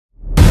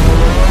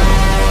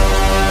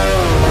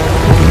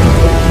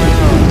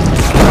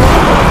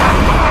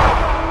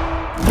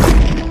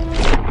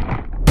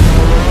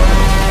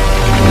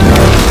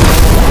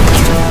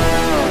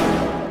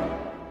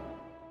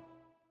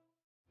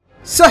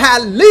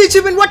Hello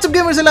YouTube and what's up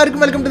gamers,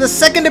 welcome to the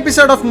second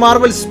episode of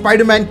Marvel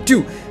Spider-Man 2.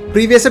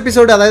 Previous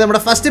episode, അതായത് നമ്മുടെ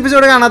first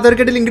episode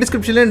കാണാത്തവർക്കായിട്ട് link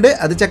ഡിസ്ക്രിപ്ഷനിലുണ്ട്.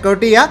 അത്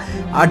checkout ചെയ്യുക.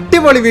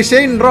 അടിപൊളി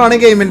വിഷയം intro ആണ്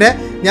ഗെയിമിൻ്റെ.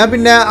 ഞാൻ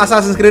പിന്നെ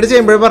അസാസിൻസ് ക്രീഡ്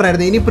ചെയ്യുമ്പോഴേ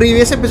പറഞ്ഞായിരുന്നു ഇനി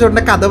പ്രീവിയസ്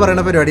എപ്പിസോഡിൻ്റെ കഥ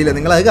പറയുന്ന പരിപാടിയില്ല.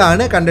 നിങ്ങൾ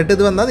അത് കണ്ടിട്ട്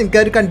ഇത് വന്നാൽ നിങ്ങൾക്ക്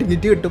ഒരു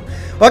കണ്ടിന്യൂറ്റി കിട്ടും.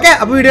 ഓക്കെ,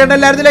 അപ്പോൾ വീഡിയോ ഉണ്ട്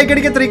എല്ലാവരും ലൈക്ക്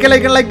അടിക്കുക. 3K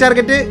like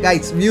target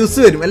guys views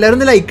വരും. എല്ലാവരും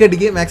ഒന്ന് ലൈക്ക്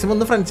അടിക്കുക. മാക്സിമം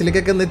ഒന്ന്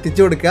ഫ്രണ്ട്സിലേക്കൊക്കെ ഒന്ന്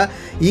എത്തിച്ചു കൊടുക്കുക.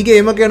 ഈ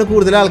ഗെയിമൊക്കെയാണ്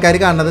കൂടുതൽ ആൾക്കാർ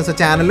കാണുന്നത്. സോ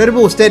ചാനലിലൊരു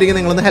ബൂസ്റ്റ് ആയിരിക്കും,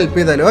 നിങ്ങളൊന്ന് ഹെൽപ്പ്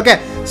ചെയ്താലും. Okay,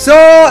 so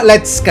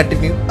let's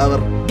continue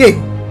our game.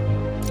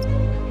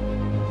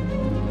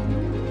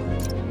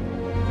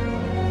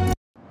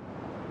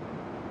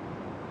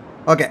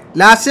 Okay,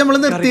 last നമ്മൾ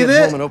നിർത്തിയത്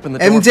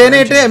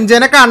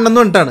എംജെനെ കാണണം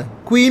പറഞ്ഞിട്ടാണ്.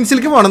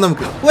 ക്വീൻസിലേക്ക് പോകണം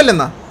നമുക്ക്.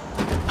 പോലെന്നാ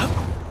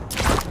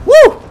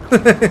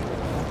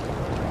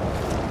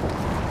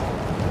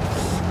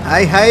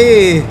ഹായ് ഹായ്.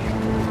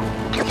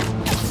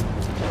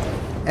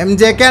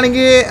 എംജെക്ക്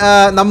ആണെങ്കിൽ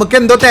നമുക്ക്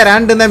എന്തോ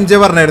തരാനുണ്ടെന്ന് എംജെ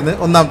പറഞ്ഞായിരുന്നു,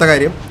 ഒന്നാമത്തെ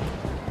കാര്യം.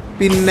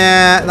 പിന്നെ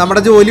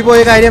നമ്മുടെ ജോലി പോയ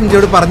കാര്യം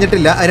എംജെയോട്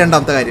പറഞ്ഞിട്ടില്ല, അത്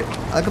രണ്ടാമത്തെ കാര്യം.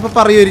 അതൊക്കെ ഇപ്പോൾ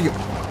പറയുമായിരിക്കും.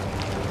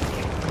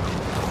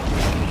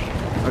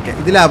 ഓക്കെ,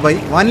 ഇത് ലാഭമായി,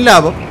 വൻ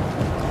ലാഭം.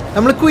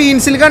 നമ്മൾ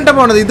ക്വീൻസിൽ കണ്ട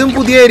പോണത്. ഇതും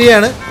പുതിയ ഏരിയ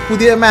ആണ്,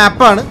 പുതിയ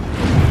മാപ്പാണ്.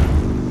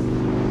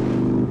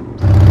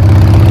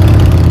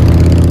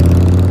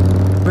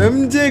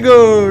 MJ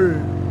goal.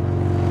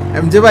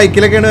 എംജെ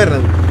ബൈക്കിലൊക്കെയാണ്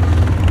വരുന്നത്.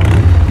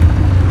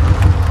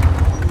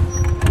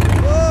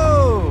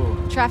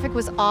 Traffic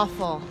was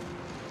awful.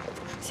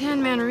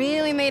 Sandman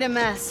really made a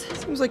mess.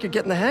 Seems like you're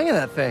getting the hang of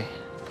that thing.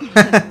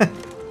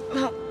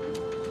 Well,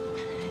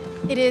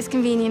 it is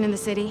convenient in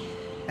the city.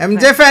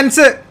 MJ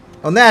fans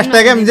ഒന്ന്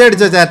ഹാഷ്ടാഗ് എംജെ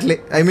അടിച്ചോ ചാറ്റില്,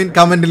 I mean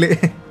കമന്റില്.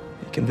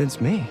 You convinced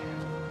me.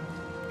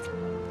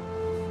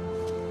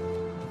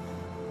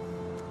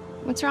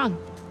 What's wrong?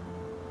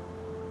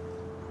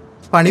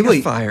 പണി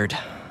പോയി. Fired.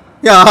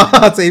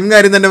 Same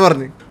കാര്യം തന്നെ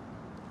പറഞ്ഞു.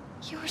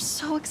 You were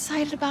so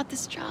excited about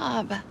this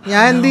job.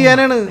 ഞാൻ എന്ത്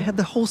ചെയ്യാനാണ്? I had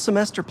the whole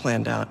semester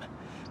planned out.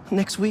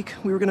 Next week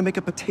we were going to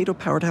make a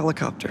potato-powered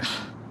helicopter.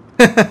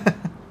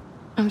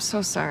 I'm so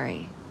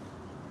sorry.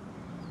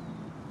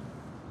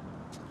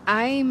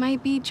 I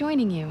might be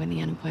joining you in the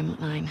unemployment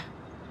line.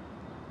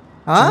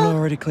 You're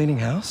already cleaning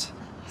house?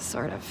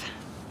 Sort of.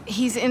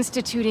 He's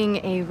instituting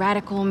a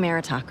radical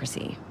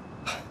meritocracy.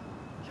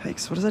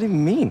 Yikes, what does that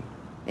even mean?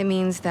 It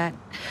means that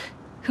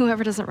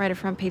whoever doesn't write a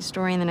front page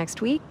story in the next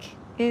week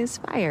is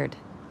fired.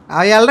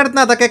 അയാളുടെ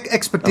അടുത്ത് അതൊക്കെ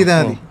expect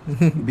ചെയ്താൽ മതി.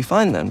 You'll be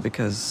fine then,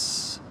 because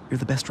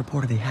you're the best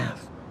reporter they have.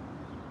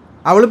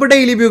 അവളിപ്പോൾ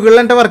daily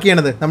ബ്യൂഗിളിലാണ് work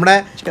ചെയ്യണത്, നമ്മുടെ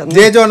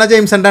J ജോണ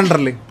ജെയിംസന്റെ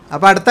അണ്ടറിൽ.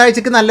 അപ്പൊ അടുത്ത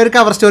ആഴ്ചക്ക് നല്ലൊരു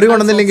കവർ സ്റ്റോറി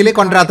കൊണ്ടുവന്നില്ലെങ്കിൽ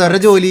കൊണ്ടുവരാത്തവരുടെ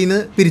ജോലിയിൽ നിന്ന്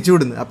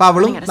പിരിച്ചുവിടുന്നു. അപ്പൊ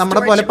അവളും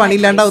നമ്മുടെ പോലെ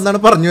പണിയില്ലാണ്ടാവുന്നാണ്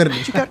പറഞ്ഞു വരുന്നത്.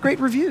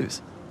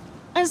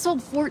 I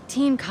sold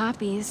 14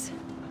 copies.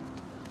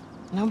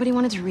 Nobody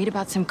wanted to read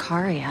about some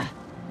Karia.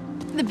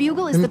 The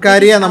Bugle is the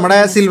biggest നമ്മുടെ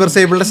സിൽവർ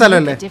സേബിളിന്റെ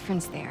സ്ഥലമല്ലേ.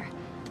 Difference there.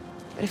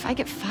 But if I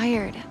get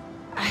fired,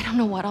 I don't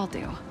know what I'll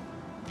do.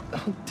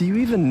 Do you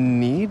even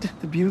need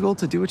the Bugle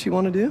to do what you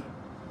want to do?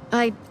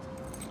 I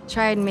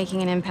tried making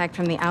an impact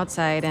from the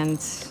outside and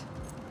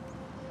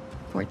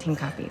 14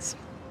 copies.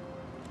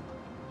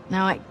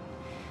 Now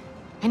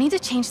I need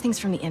to change things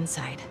from the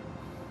inside.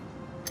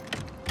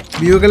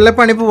 ബ്യൂഗിളിലെ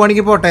പണി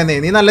പോവാണെങ്കിൽ പോട്ടെ.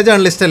 നീ നല്ല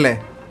journalist അല്ലേ,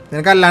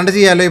 നിനക്ക് അല്ലാണ്ട്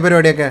ചെയ്യാലോ ഈ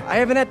പരിപാടിയൊക്കെ. I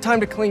haven't had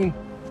time to clean.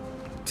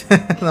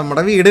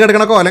 നമ്മുടെ വീട്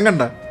കിടക്കണ കോലം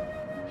കണ്ട.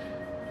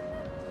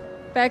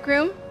 Back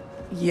room?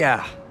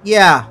 Yeah.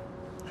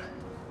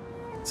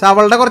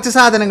 അവളുടെ കുറച്ച്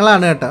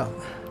സാധനങ്ങളാണ് കേട്ടോ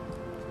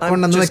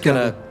കൊണ്ടുവന്ന് I'm just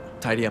വെക്കുന്നത്.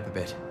 gonna tidy up a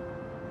bit.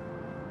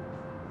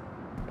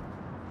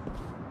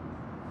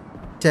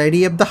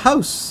 Tidy up the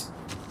house.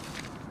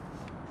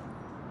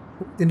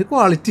 ഇതിന്റെ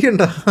ക്വാളിറ്റി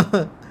ഉണ്ടോ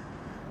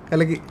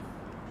കലക്കി.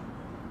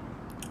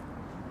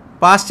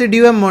 Past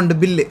due amount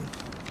bill.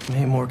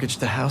 May mortgage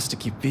the house to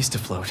keep Beast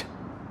afloat.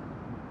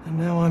 And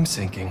now I'm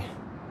sinking.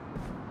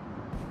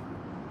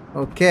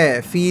 Okay,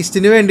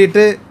 ഫീസ്റ്റിന്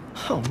വേണ്ടിയിട്ട്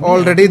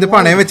ഓൾറെഡി ഇത്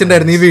പണയം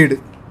വെച്ചിട്ടുണ്ടായിരുന്നു ഈ വീട്.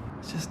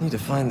 Just need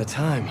to find the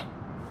time.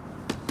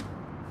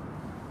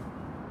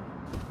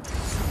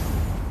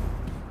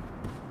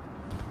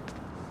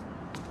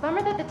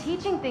 Bummer that the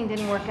teaching thing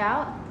didn't work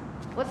out.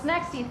 What's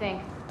next, do you think?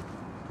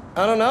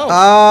 I don't know.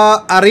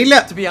 അറിയില്ല.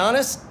 To be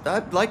honest,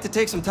 I'd like to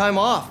take some time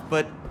off,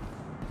 but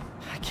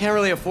I can't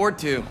really afford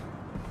to.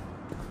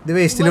 ഇത്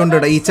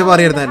വേസ്റ്റിലുണ്ടോ ഈച്ച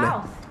പറയായിരുന്നല്ലേ.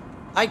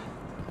 I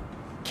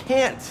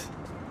can't.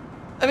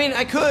 I mean,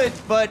 I could,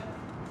 but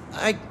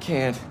I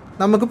can't.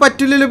 നമുക്ക്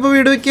പറ്റില്ലല്ലോ ഇപ്പൊ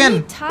വീട് വെക്കാൻ.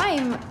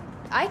 Time.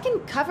 I can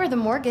cover the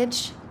mortgage.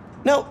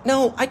 No,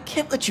 I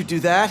can't let you do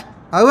that.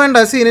 അത് വേണ്ട,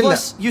 സീനില്ല.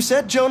 Plus, you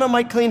said Jonah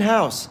might clean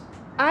house.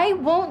 I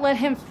won't let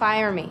him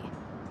fire me.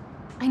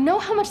 I know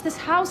how much this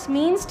house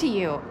means to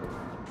you.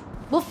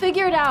 We'll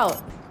figure it out.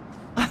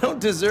 I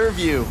don't deserve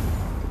you.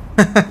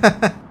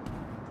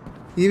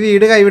 ഈ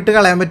വീട് കൈവിട്ട്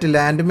കളയാൻ പറ്റില്ല.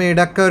 And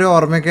മെയ്ഡൊക്കെ ഒരു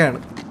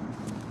ഓർമ്മയൊക്കെയാണ്.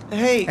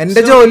 Hey,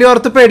 എന്റെ ജോലി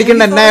ഓർത്ത്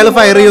പേടിക്കണ്ട, എന്നെ അയാൾ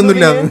fire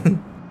ചെയ്യൊന്നുമില്ല.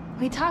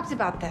 We talked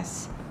about this.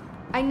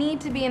 I need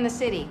to be in the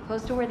city,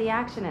 close to where the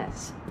action is.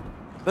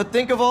 But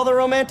think of all the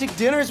romantic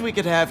dinners we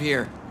could have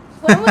here.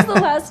 When was the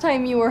last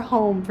time you were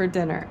home for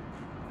dinner?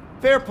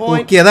 Fair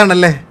point.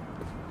 അതാണല്ലേ.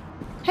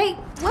 Hey,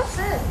 what's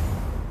this?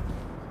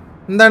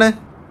 എന്താണ്?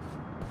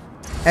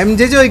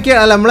 MJ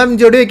ചോദിക്കുകയാണ്, നമ്മൾ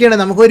MJയോട് ചോദിക്കുകയാണ്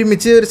നമുക്ക്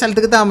ഒരുമിച്ച് ഒരു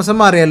സ്ഥലത്തേക്ക് താമസം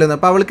മാറിയല്ലോ എന്ന്.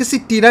 അപ്പോൾ അവൾക്ക്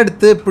സിറ്റിയുടെ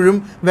അടുത്ത് എപ്പോഴും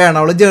വേണം,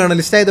 അവൾ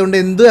ജേർണലിസ്റ്റ് ആയതുകൊണ്ട്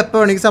എന്തും എപ്പോൾ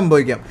വേണമെങ്കിൽ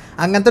സംഭവിക്കാം,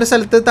 അങ്ങനത്തെ ഒരു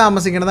സ്ഥലത്ത്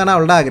താമസിക്കണമെന്നാണ്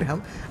അവളുടെ ആഗ്രഹം.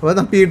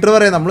 അപ്പോൾ പീറ്റർ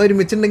പറയാം നമ്മൾ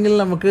ഒരുമിച്ചുണ്ടെങ്കിൽ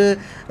നമുക്ക്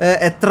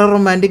എത്ര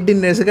റൊമാൻറ്റിക്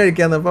ഡിന്നേഴ്സ്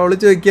കഴിക്കാമെന്ന്. അപ്പോൾ അവൾ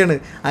ചോദിക്കുകയാണ്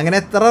അങ്ങനെ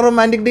എത്ര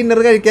റൊമാൻറ്റിക്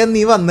ഡിന്നർ കഴിക്കാൻ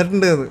നീ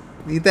വന്നിട്ടുണ്ട് എന്ന്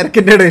ഈ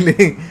തിരക്കിൻ്റെ ഇടയിൽ.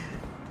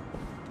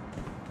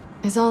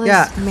 Is all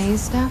this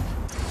maze stuff?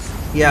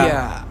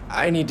 Yeah,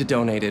 I need to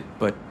donate it,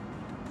 but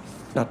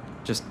not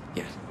just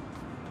yet.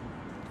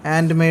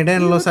 And made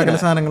ആണല്ലോ സകല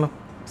സാധനങ്ങളും.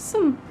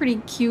 Some pretty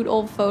cute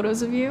old photos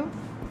of you.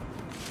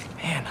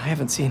 Man, I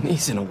haven't seen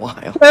these in a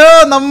while.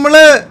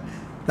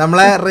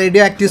 നമ്മളെ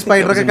radio active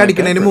spider ഒക്കെ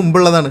കടിക്കുന്നതിന്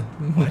മുമ്പുള്ളതാണ്.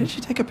 Why did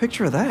you take a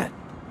picture of that?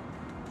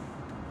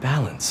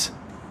 Balance.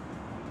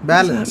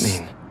 Balance. What does that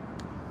mean?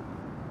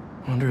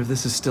 Wonder if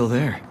this is still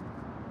there.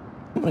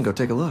 I'm gonna go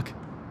take a look.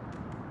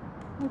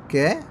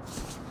 Okay.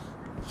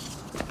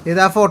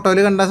 ഇതാ ഫോട്ടോയിൽ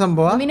കണ്ട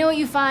സംഭവം. Let me know what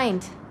you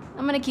find.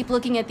 I'm gonna keep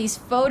looking at these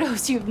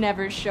photos you've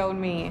never shown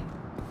me.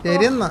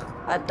 ശരി എന്നാ.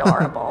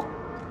 Adorable.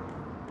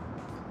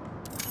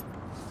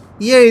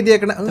 ഈ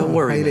എഴുതിയേക്കണ Don't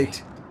worry. Highlight.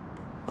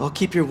 I'll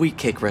keep your wheat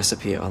cake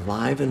recipe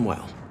alive and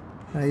well.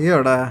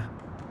 അയ്യോടാ,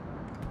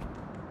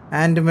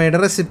 and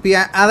made recipe,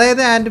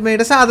 അതായത് and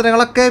made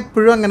സാധനങ്ങളൊക്കെ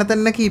എപ്പോഴും അങ്ങനെ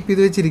തന്നെ keep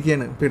ചെയ്ത്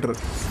വെച്ചിരിക്കുകയാണ് പീറ്റർ.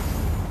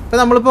 ഇപ്പോൾ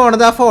നമ്മൾ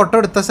പോണത് ആ ഫോട്ടോ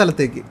എടുത്ത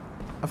സ്ഥലത്തേക്ക്.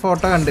 ആ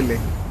ഫോട്ടോ കണ്ടില്ലേ,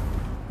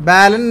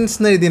 ബാലൻസ്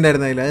എന്ന്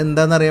എഴുതിയിട്ടുണ്ടായിരുന്നു അതിൽ,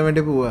 എന്താണെന്ന് അറിയാൻ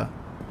വേണ്ടി പോവുക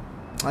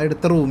ആ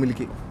എടുത്ത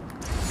റൂമിലേക്ക്.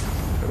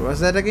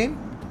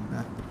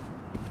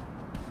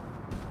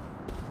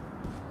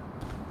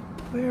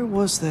 Where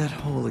was that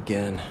hole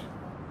again?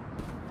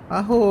 ആ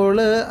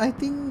ഹോള് ഐ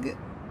തിങ്ക്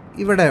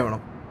ഇവിടെ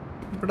വേണം.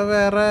 ഇവിടെ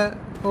വേറെ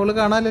ഹോള്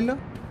കാണാമല്ലോ.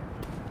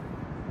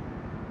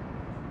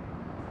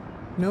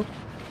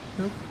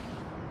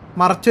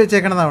 മറച്ചു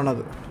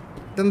വെച്ചേക്കണതാവണത്.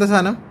 ഇതെന്താ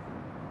സാധനം?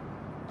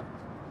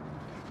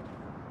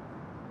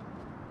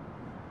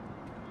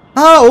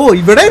 ആ ഓ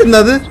ഇവിടെ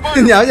ഇരുന്നത്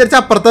ഞാൻ വിചാരിച്ച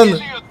അപ്പുറത്തന്ന്.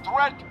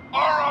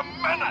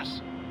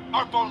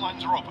 Our phone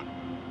lines are open.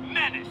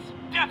 Menace.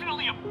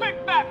 Definitely a big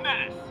fat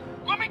menace.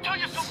 Let me tell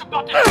you something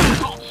about this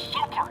so-called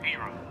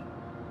superhero.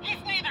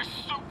 He's neither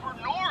super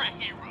nor a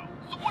hero.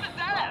 So what is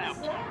that out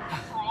to? A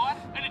fraud?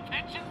 An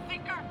attention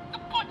seeker? It's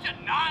a bunch of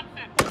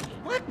nonsense.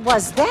 What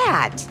was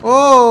that? Oh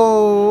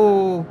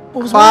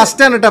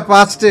past ആണ് കേട്ടോ,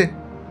 past.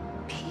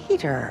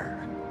 Peter.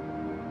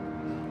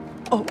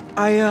 Oh,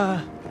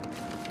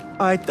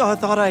 I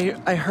thought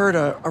I heard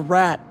a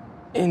rat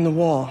in the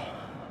wall.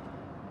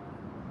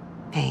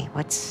 Hey,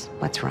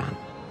 what's wrong?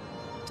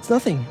 It's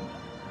nothing.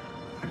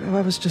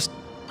 I was just...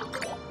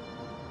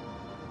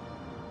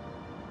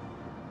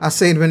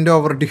 Assignment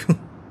overdue.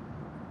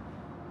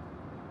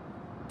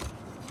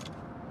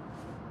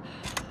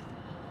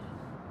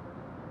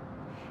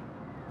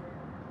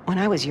 When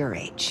I was your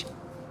age,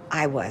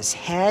 I was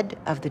head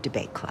of the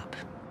debate club,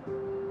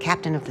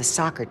 captain of the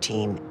soccer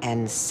team, and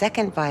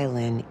second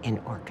violin in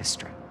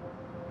orchestra.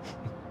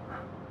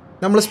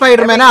 നമ്മൾ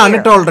Spiderman ആണ്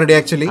ട്ടോ already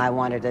actually. I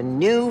wanted a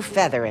new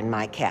feather in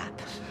my cap.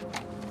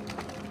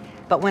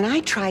 But when I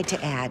tried to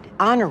add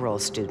honor roll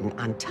student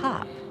on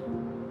top,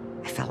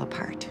 I fell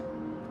apart.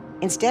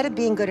 Instead of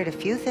being good at a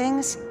few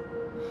things,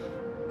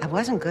 I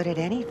wasn't good at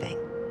anything.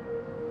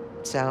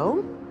 So,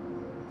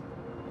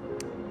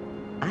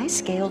 I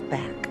scaled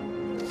back.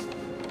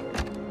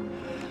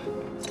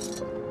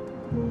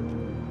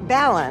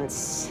 Balance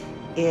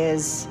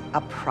is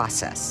a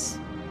process.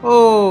 ഓ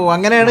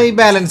അങ്ങനെയാണ് ഈ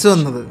balance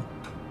വന്നത്.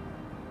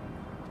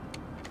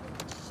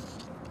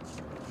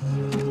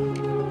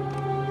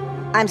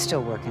 I'm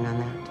still working on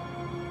that.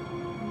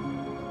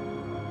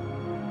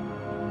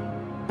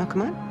 Oh,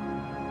 come on.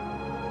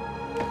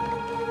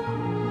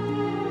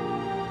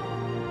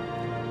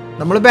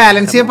 നമ്മൾ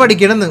balance ചെയ്യാൻ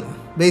പഠിക്കണമെന്ന്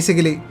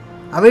basically.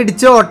 അവ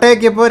ഇടിച്ച്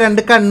ഓട്ടയാക്കിയപ്പോൾ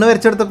രണ്ട് കണ്ണ്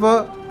വരച്ചെടുത്തപ്പോൾ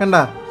കണ്ട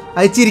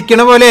അത്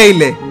ചിരിക്കണ പോലെ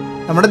ആയില്ലേ.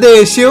 നമ്മുടെ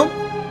ദേഷ്യവും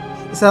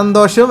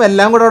സന്തോഷവും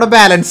എല്ലാം കൂടെ അവിടെ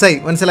ബാലൻസ് ആയി,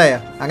 മനസ്സിലായ?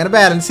 അങ്ങനെ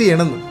ബാലൻസ്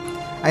ചെയ്യണമെന്ന്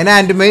അതിന്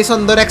ആൻഡ്മേയ്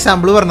സ്വന്തം ഒരു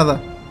എക്സാമ്പിൾ പറഞ്ഞതാ.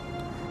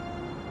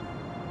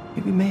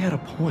 Maybe May had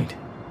a point.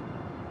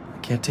 I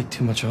can't take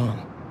too much on.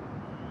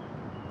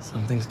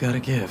 Something's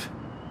gotta give.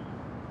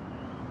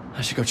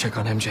 I should go check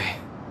on MJ.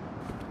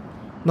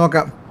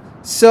 നോക്കാം.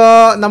 സോ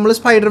നമ്മൾ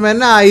സ്പൈഡർമാൻ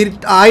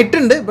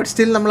ആയിട്ടുണ്ട്, ബട്ട്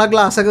സ്റ്റിൽ നമ്മൾ ആ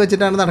ഗ്ലാസ് ഒക്കെ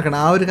വെച്ചിട്ടാണ് നടക്കണം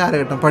ആ ഒരു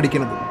കാലഘട്ടം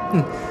പഠിക്കുന്നത്.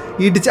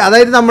 ഇടിച്ച്,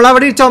 അതായത്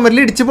നമ്മളവിടെ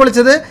ചുമരിൽ ഇടിച്ച്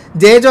പൊളിച്ചത്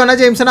ജോന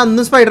ജെയിംസൺ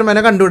അന്നും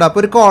സ്പൈഡർമാനെ കണ്ടുവിടുക.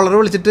 അപ്പോൾ ഒരു കോളർ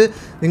വിളിച്ചിട്ട്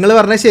നിങ്ങൾ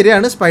പറഞ്ഞത്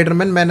ശരിയാണ്,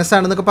 സ്പൈഡർമാൻ മെനസ്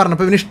ആണെന്നൊക്കെ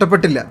പറഞ്ഞപ്പോൾ ഇവന്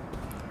ഇഷ്ടപ്പെട്ടില്ല.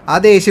 ആ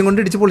ദേഷ്യം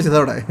കൊണ്ട് ഇടിച്ച് പൊളിച്ചത്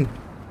അവിടെ.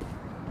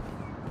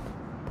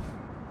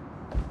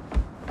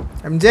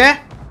 MJ?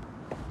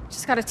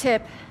 Just got a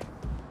tip.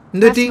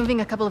 That's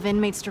moving a couple of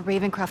inmates to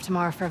Ravencroft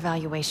tomorrow for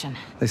evaluation.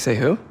 They say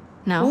who?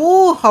 No. ഓ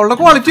അവളുടെ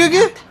ക്വാളിറ്റി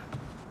ഒക്കെ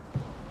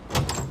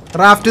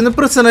റാഫ്റ്റിൽ നിന്ന്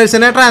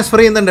പ്രിസണേഴ്സിനെ ട്രാൻസ്ഫർ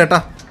ചെയ്യുന്നുണ്ട് കേട്ടാ.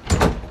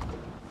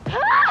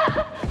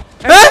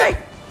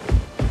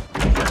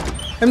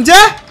 MJ?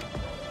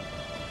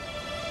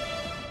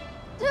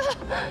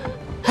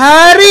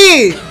 ഹാരി,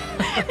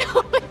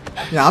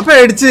 ഞാൻ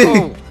പേടിച്ച്.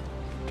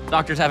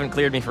 Doctors haven't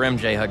cleared me for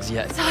MJ hugs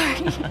yet. Sorry.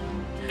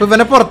 ഇപ്പൊ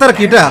ഇവനെ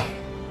പുറത്തിറക്കിട്ടാ.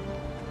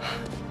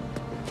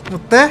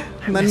 മുത്തേ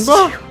നൻപോ.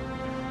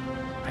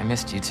 I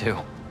missed you too.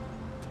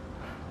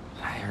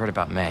 I heard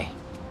about May.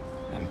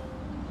 I'm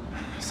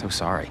so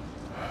sorry.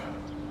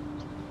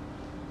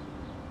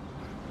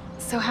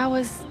 So how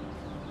was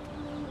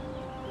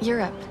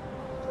Europe?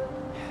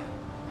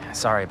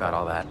 Sorry about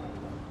all that.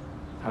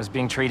 I was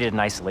being treated in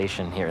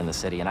isolation here in the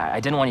city, and I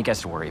didn't want you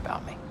guys to worry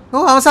about me.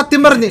 Oh, അവൻ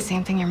സത്യം പറഞ്ഞു. The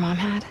same thing your mom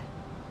had?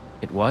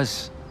 It was.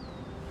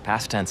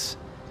 Past tense.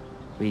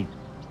 We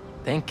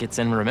think it's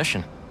in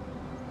remission.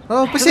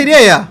 Oh, ഇപ്പൊ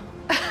ശരിയായാ?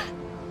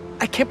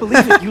 I can't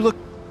believe it. You look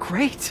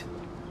great.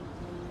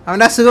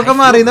 അവന്റെ അസുഖമൊക്കെ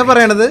മാറിയെന്നാ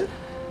പറയണത്.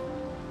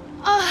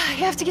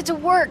 You have to get to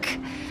work.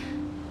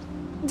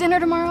 Dinner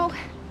tomorrow?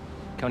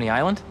 Coney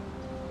Island?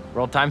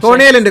 World time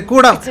Coney Island,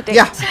 കൂടാം. It's a date.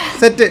 Yeah,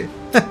 set.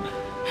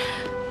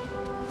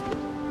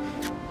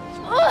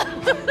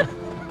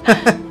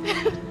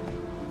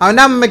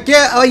 അവന്റെ അമ്മയ്ക്ക്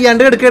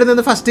വയ്യാണ്ട്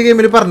എടുക്കരുതെന്ന് first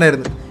ഗെയിമിൽ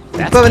പറഞ്ഞായിരുന്നു.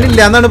 ഇപ്പൊ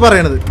അവനില്ല എന്നാണ്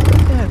പറയണത്.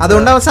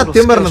 അതുകൊണ്ട് അവൻ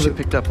സത്യം പറഞ്ഞത്.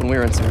 Picked up when we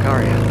were in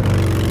Sakaria.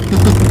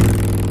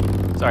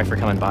 Sorry for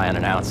coming by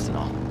unannounced and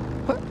all.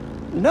 What?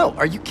 No,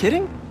 are you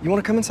kidding? You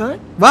want to come inside?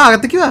 വാ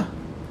അകത്തേക്ക് വാ.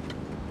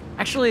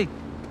 Actually,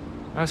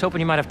 I was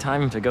hoping you might have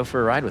time to go for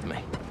a ride with me.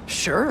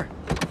 Sure.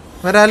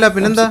 വരാല I'm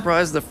പിന്നെന്താ?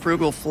 surprised the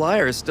frugal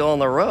flyer is still on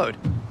the road.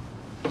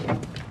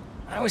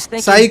 I was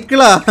thinking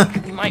സൈക്കിളാ.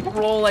 we might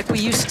roll like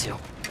we used to.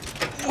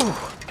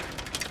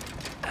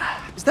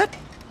 Is that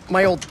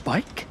my old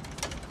bike?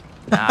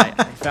 Nah,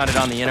 I found it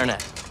on the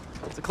internet.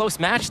 It's a close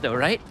match though,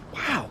 right?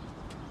 Wow.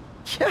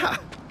 Yeah.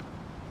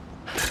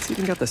 It's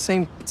even got the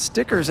same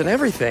stickers and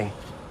everything.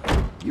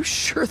 You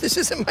sure this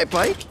isn't my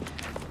bike?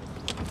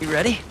 You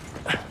ready?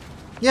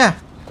 Yeah.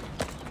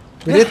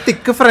 വലിയ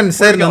തിക്ക്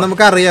friends ആയിരുന്നു,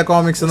 നമുക്കറിയാം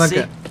comics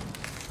എന്നൊക്കെ.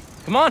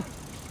 Come on.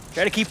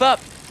 Try to keep up.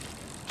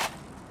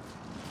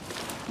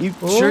 You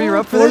sure you're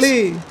up for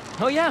this?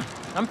 Oh yeah,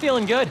 I'm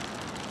feeling good.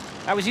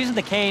 I was using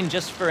the cane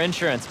just for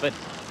insurance, but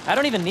I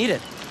don't even need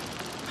it.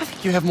 I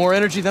think you have more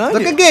energy than I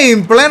ഇതൊക്കെ do. Game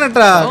plan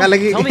കേട്ടാ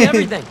കലകി. Tell me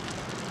everything.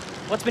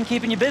 What's been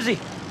keeping you busy?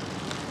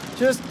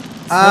 Just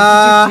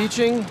substitute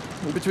teaching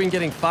in between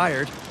getting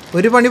fired.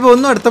 ഒരു പണി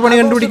പോകുന്നു അടുത്ത പണി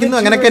കണ്ടുപിടിക്കുന്നു,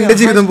 അങ്ങനെയൊക്കെ എന്റെ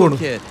ജീവിതം പോണു.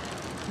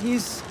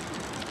 He's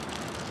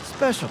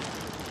special.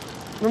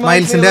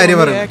 മൈൽസിന്റെ കാര്യം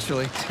പറഞ്ഞു.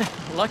 Actually.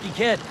 Lucky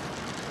kid.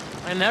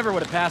 I never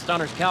would have passed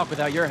honors calc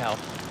without your help.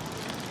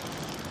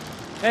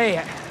 Hey,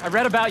 I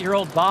read about your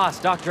old boss,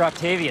 Dr.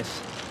 Octavius.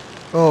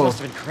 Oh. Must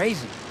have been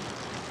crazy.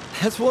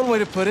 That's one way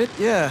to put it.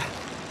 Yeah.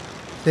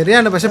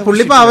 ശരിയാണ്, പക്ഷെ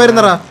പുള്ളി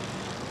പാവായിരുന്നടാ.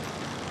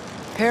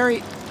 Harry,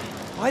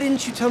 why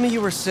didn't you tell me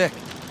you were sick?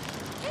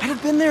 I'd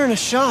have been there in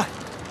a shot.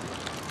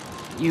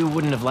 You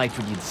wouldn't have liked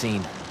what you'd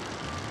seen.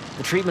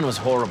 The treatment was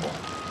horrible.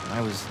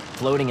 I was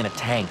floating in a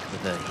tank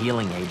with a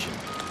healing agent.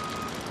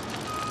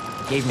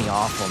 It gave me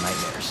awful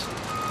nightmares.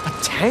 A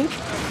tank?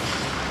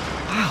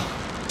 Wow.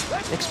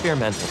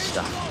 Experimental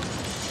stuff.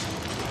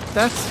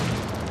 That's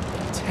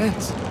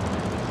intense.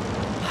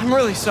 I'm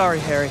really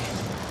sorry, Harry.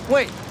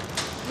 Wait,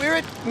 we're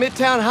at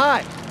Midtown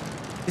High.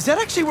 Is that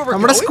actually where we're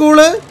നമ്മുടെ going?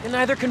 School Can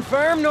neither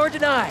confirm nor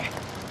deny.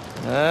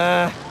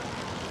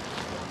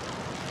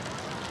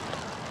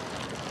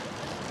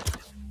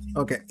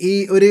 Okay, ഈ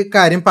ഒരു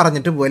കാര്യം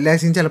പറഞ്ഞിട്ട് പോകും. എല്ലാ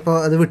scene ചിലപ്പോൾ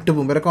അത്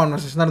വിട്ടുപോകും. വേറെ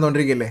കോൺവെർസേഷൻ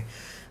നടന്നുകൊണ്ടിരിക്കുകയല്ലേ.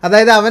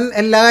 അതായത് അവൻ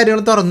എല്ലാ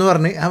കാര്യങ്ങളും തുറന്നു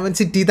പറഞ്ഞ് അവൻ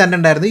സിറ്റി തന്നെ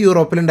ഉണ്ടായിരുന്നു,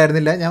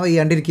 യൂറോപ്പിലുണ്ടായിരുന്നില്ല, ഞാൻ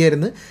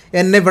വയ്യാണ്ടിരിക്കുകയായിരുന്നു,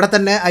 എന്നെ ഇവിടെ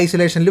തന്നെ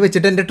ഐസൊലേഷനിൽ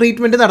വെച്ചിട്ട് എൻ്റെ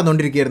ട്രീറ്റ്മെൻറ്റ്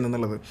നടന്നുകൊണ്ടിരിക്കുകയായിരുന്നു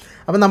എന്നുള്ളത്.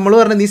 അപ്പോൾ നമ്മൾ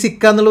പറഞ്ഞു നീ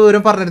സിക്കാന്നുള്ള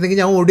വിവരം പറഞ്ഞിരുന്നെങ്കിൽ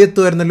ഞാൻ ഓടി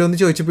എത്തുമായിരുന്നല്ലോ എന്ന്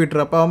ചോദിച്ചു പീറ്റർ.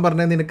 അപ്പോൾ അവൻ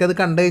പറഞ്ഞത് നിനക്കത്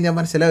കണ്ടു കഴിഞ്ഞാൽ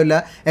മനസ്സിലാവില്ല,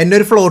 എന്നെ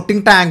ഒരു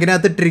ഫ്ലോട്ടിംഗ്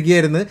ടാങ്കിനകത്ത്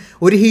ഇട്ടിരിക്കുകയായിരുന്നു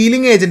ഒരു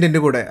ഹീലിംഗ്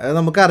ഏജൻറ്റിൻ്റെ കൂടെ. അത്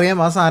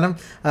നമുക്കറിയാം, ആ സാധനം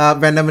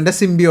വെനമിൻ്റെ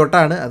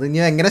സിംബിയോട്ടാണ്. അത്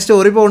ഇനി എങ്ങനെ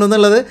സ്റ്റോറി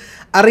പോകണമെന്നുള്ളത്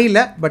അറിയില്ല,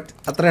 ബട്ട്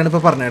അത്രയാണ്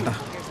ഇപ്പോൾ പറഞ്ഞത് കേട്ടോ.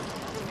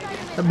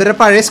 ഇവരെ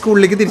പഴയ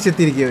സ്കൂളിലേക്ക്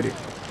തിരിച്ചെത്തിയിരിക്കുക അവർ.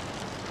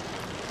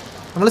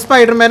 നമ്മൾ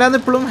സ്പൈഡർമാനാന്ന്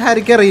ഇപ്പോഴും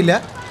ഹാരിക്ക് അറിയില്ല.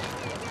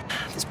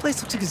 This place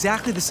looks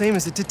exactly the same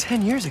as it did 10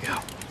 years ago.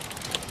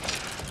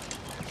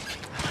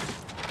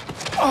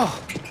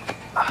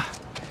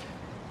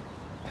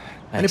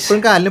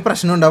 ഇപ്പോഴും കാലിന്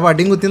പ്രശ്നമുണ്ട്, ആ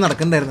വടിയും കുത്തി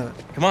നടക്കണ്ടായിരുന്നത്.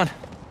 Come on.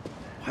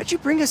 Why'd you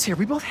bring us here?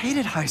 We both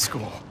hated high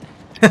school.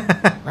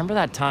 Remember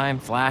that time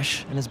Flash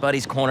and his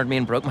buddies cornered me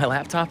and broke my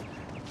laptop?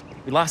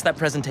 We lost that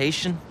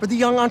presentation. For the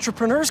Young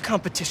Entrepreneurs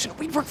Competition.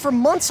 We'd worked for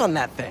months on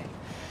that thing.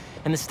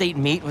 And the state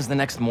meet was the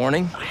next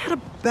morning. I had a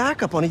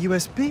backup on a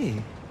USB.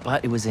 But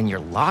it was in your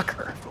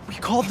locker. We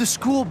called the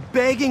school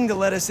begging to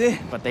let us in.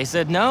 But they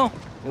said no.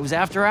 It was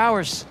after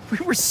hours. We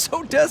were so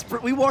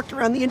desperate, we walked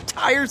around the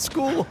entire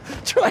school,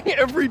 trying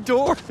every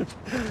door.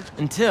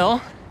 Until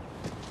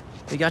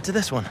we got to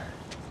this one.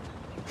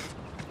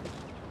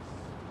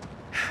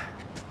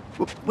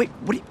 Wait,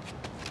 what do you...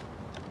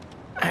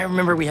 I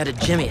remember we had to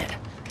jimmy it.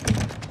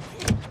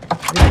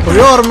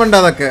 ഇപ്പോഴും ഓർമ്മ ഉണ്ട്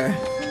അതൊക്കെ.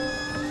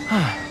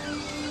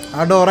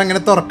 ആ door എങ്ങനെ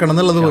തുറക്കണം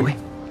എന്നുള്ളത് പോയി.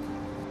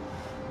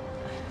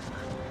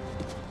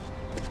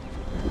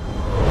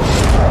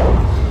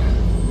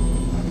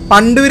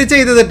 പണ്ട് വരെ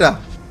ചെയ്തതിട്ടാ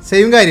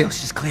സെയിം കാര്യം.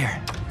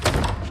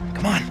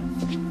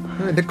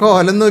 എന്റെ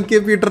കോലം നോക്കിയ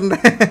പീറ്ററിന്റെ.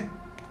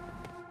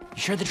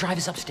 You sure the drive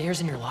is upstairs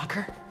in your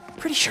locker?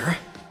 Pretty sure.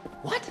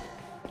 What?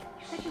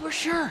 You said you were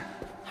sure.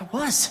 I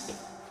was.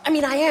 I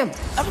mean, I am.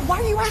 Why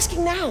are you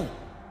asking now?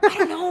 I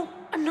don't know.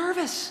 I'm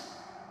nervous.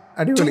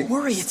 അടിപൊളി. Don't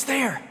worry, it's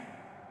there.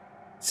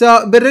 So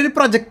ഇവരുടെ ഒരു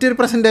project ഒരു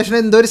presentation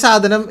എന്തോ ഒരു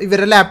സാധനം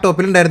ഇവരുടെ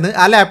ലാപ്ടോപ്പിലുണ്ടായിരുന്നു.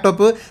 ആ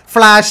laptop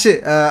flash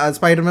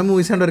Spiderman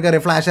movies കണ്ടവർക്ക്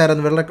അറിയാം ഫ്ലാഷ്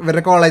ആയിരുന്നു.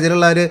 ഇവരുടെ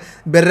കോളേജിലുള്ള ഒരു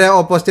ഇവരുടെ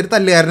ഓപ്പോസിറ്റ്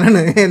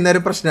തല്ലുകാരനാണ് എന്നൊരു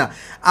പ്രശ്നമാണ്.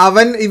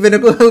 അവൻ ഇവരെ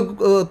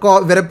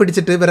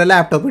പിടിച്ചിട്ട് ഇവരെ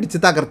ലാപ്ടോപ്പ് പിടിച്ച്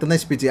തകർത്ത്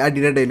നശിപ്പിച്ച്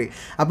അടിയുടെ ഇടയിൽ.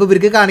 അപ്പോൾ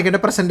ഇവർക്ക് കാണിക്കേണ്ട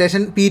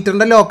പ്രസൻറ്റേഷൻ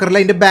പീറ്ററിൻ്റെ ലോക്കറിൽ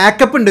അതിൻ്റെ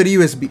ബാക്കപ്പ് ഉണ്ട് ഒരു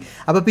USB.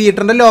 അപ്പോൾ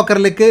പീറ്ററിൻ്റെ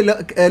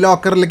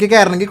ലോക്കറിലേക്ക്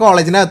കയറണമെങ്കിൽ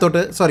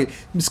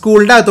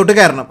സ്കൂളിൻ്റെ അകത്തോട്ട്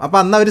കയറണം. അപ്പോൾ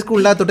അന്ന് അവർ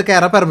സ്കൂളിൻ്റെ അകത്തോട്ട്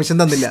കയറാൻ പെർമിഷൻ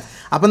തന്നില്ല.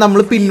 അപ്പോൾ നമ്മൾ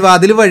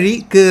പിൻവാതിൽ വഴി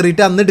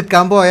കയറിയിട്ട് അന്ന്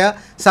എടുക്കാൻ പോയ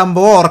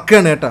സംഭവം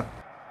ഓർക്കുകയാണ് കേട്ടോ.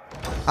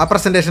 ആ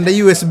പ്രസൻറ്റേഷൻ്റെ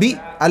USB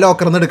ആ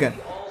ലോക്കറിൽ നിന്ന് എടുക്കാൻ.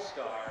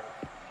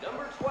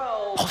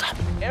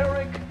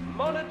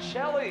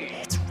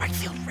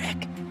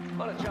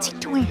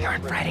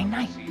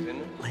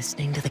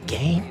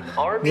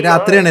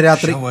 രാത്രിയാണ്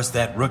രാത്രി. Show us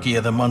that rookie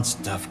of the month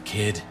stuff,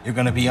 kid. You're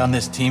gonna be on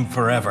this team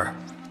forever.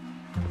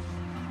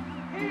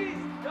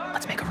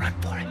 Let's make a run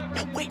for it.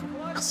 No, wait.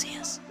 He'll see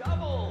us.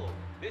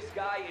 This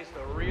guy is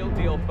the real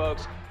deal,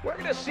 folks. We're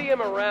gonna see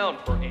him around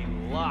for a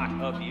lot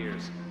of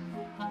years.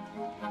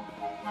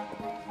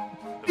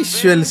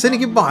 Visuals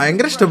എനിക്ക്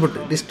ഭയങ്കര ഇഷ്ടപ്പെട്ടു.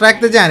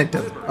 Distract the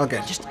janitor. Okay,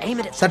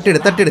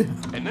 തട്ടിട്.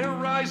 And they're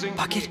rising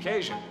to the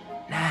occasion.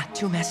 Nah,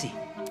 too messy.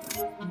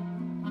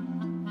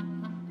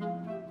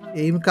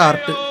 Aim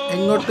cart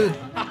എങ്ങോട്ട്?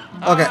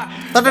 Okay,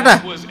 തട്ടട്ടെ.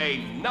 That was a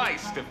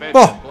nice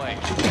defensive play.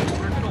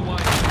 We're gonna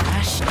wind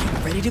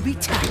Ready to be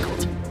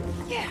tackled.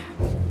 Yeah.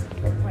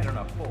 Right on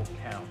a full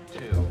count,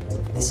 too.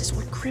 This is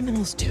what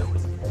criminals do.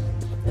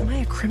 Am I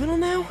a criminal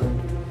now?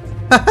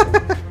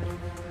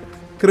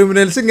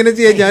 Criminals ഇങ്ങനെ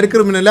ചെയ്യാൻ ഞാൻ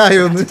criminal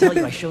ആയോന്ന്.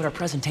 I showed our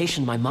presentation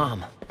to my mom.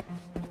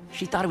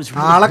 She thought it was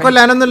ആളെ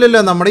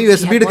കൊല്ലാനൊന്നുമില്ലല്ലോ, നമ്മുടെ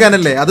USB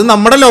എടുക്കാനല്ലേ. അത്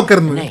നമ്മുടെ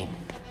ലോക്കറിന്ന്.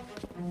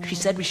 She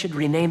said we should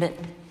rename it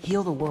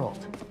Heal the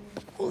World.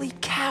 Holy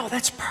cow,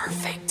 that's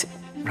perfect.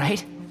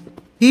 Right?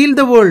 Heal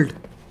the World.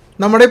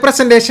 നമ്മുടെ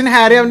presentation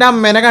Harry അവന്റെ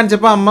അമ്മേനെ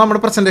കാണിച്ചപ്പോൾ അമ്മ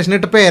നമ്മുടെ പ്രസന്റേഷൻ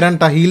ഇട്ട പേരാണ്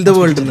ട്ടാ heal the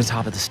world.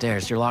 Top of the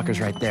stairs. Your locker's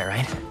right there,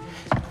 right?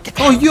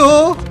 അയ്യോ.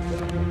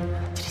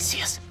 Did he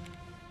see us?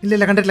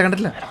 ഇല്ല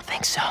കണ്ടിട്ടില്ല. I don't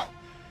think so.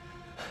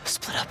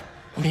 Split up.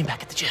 We'll meet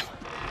back at the gym.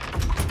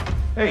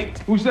 Hey,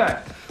 who's that?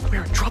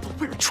 We're in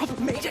trouble,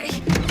 Mayday.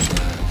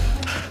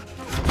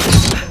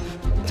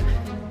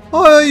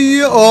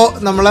 അയ്യോ,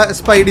 നമ്മളെ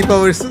Spidey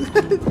powers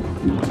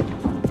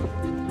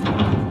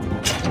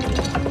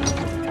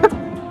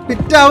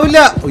ഫിറ്റാവില്ല.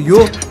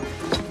 അയ്യോ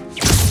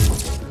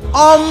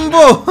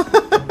അമ്പോ,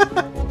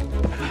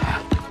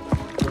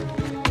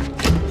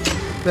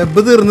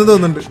 web തീർന്നു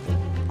തോന്നുന്നുണ്ട്.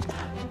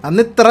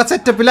 അന്ന് ഇത്ര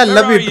സെറ്റപ്പിലല്ല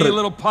പീറ്റർ.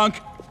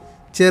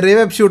 ചെറിയ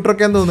വെബ്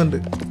ഷൂട്ടറൊക്കെ തോന്നുന്നുണ്ട്.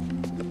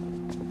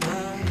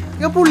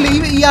 പുള്ളി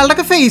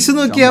ഇയാളുടെ ഫേസ്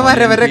നോക്കിയാ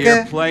വരവരൊക്കെ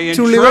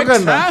ചുള്ളിവൊക്കെ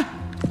ഉണ്ട്.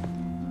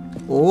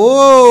 ഓ,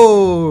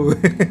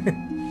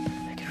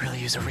 I could really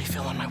use a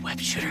refill on my web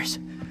shooters.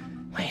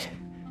 Wait,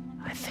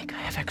 I think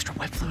I have extra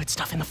web fluid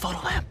stuff in the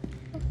photo lab.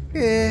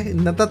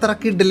 ഇന്നത്തെ അത്ര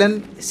കിഡിലൻ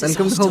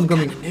welcome to home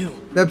coming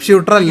web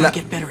shooter അല്ല.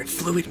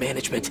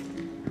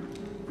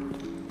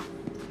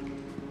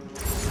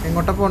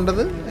 എങ്ങോട്ടാ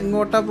പോണ്ടത്?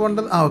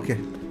 ആ, ഓക്കെ.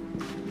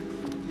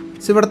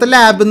 ഇവിടുത്തെ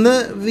ലാബിൽ നിന്ന്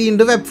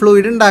വീണ്ടും വെബ്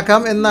ഫ്ലൂയിഡ്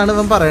ഉണ്ടാക്കാം എന്നാണ്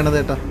ഇവൻ പറയണത്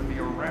കേട്ടോ.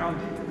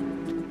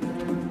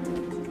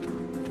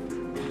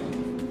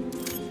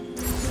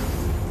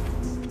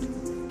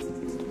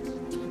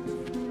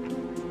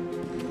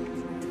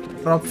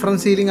 Drop from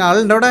ceiling.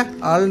 ആളുണ്ട് അവിടെ,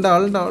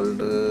 ആളുണ്ട്.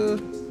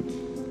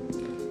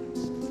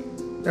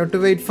 Have to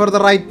wait for the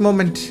right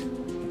moment.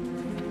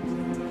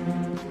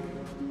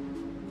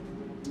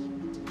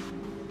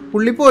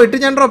 പുള്ളി പോയിട്ട്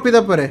ഞാൻ ഡ്രോപ്പ്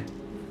ചെയ്താ പോരെ.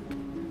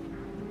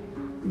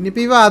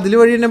 ഇനിയിപ്പോ ഈ വാതിൽ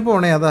വഴി തന്നെ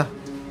പോണേ. അതാ.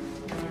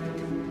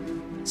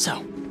 So,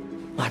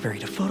 library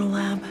to photo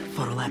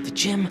lab to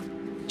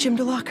gym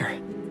to locker.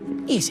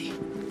 Easy.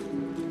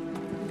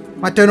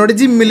 മറ്റവനോട്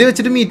ജിമ്മിൽ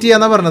വെച്ചിട്ട് മീറ്റ്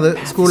ചെയ്യാന്നാ പറഞ്ഞത്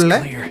സ്കൂളിലെ.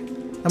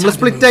 നമ്മൾ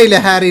സ്പ്ലിറ്റ്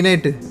ആയില്ലേ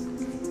ഹാരിനായിട്ട്.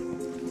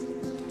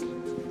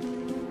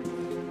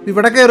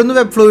 ഇവിടെ കയറുന്നു,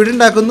 വെബ് ഫ്ലൂയിഡ്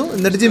ഉണ്ടാക്കുന്നു,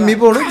 എന്നിട്ട് ജിമ്മിൽ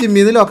പോണു,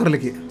 ജിമ്മിൽ നിന്ന്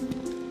ലോക്കറിലേക്ക്.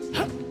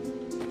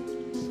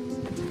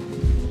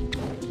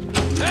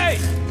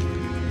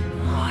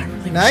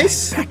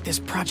 നൈസ്.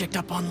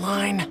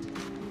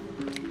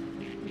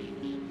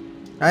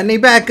 ഈ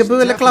ബാക്കപ്പ്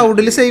വല്ല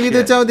ക്ലൗഡിൽ സേവ് ചെയ്ത്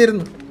വെച്ചാൽ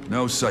മതിയായിരുന്നു.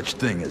 No such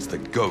thing as the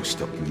ghost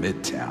of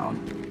Midtown.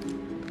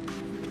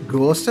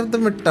 Ghost of the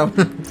Midtown.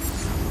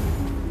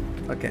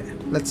 Okay,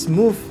 let's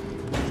move.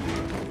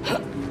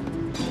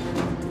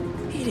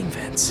 Eating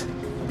vents.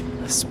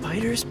 The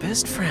spider's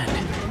best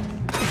friend.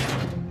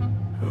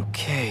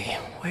 Okay,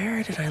 where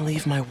did I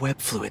leave my web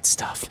fluid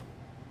stuff?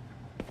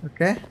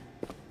 Okay.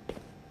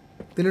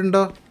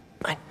 ഇതിലുണ്ടോ?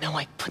 I know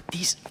I put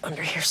these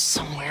under here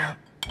somewhere.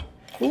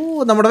 ഓ,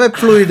 നമ്മുടെ web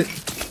fluid.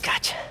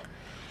 Gotcha.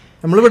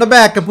 നമ്മളിവിടെ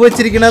backup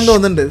വെച്ചിരിക്കണമെന്ന്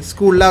തോന്നുന്നുണ്ട്.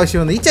 സ്കൂളിൽ ആവശ്യം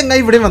വന്നു. ഈ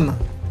ചങ്ങായി ഇവിടെ വന്ന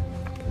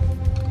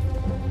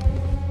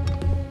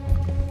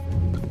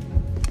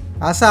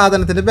ആ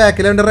സാധനത്തിന്റെ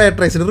ബാക്കിൽ അവന്റെ റേ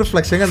ട്രേസിന്റെ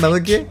റിഫ്ലക്ഷൻ കണ്ടാ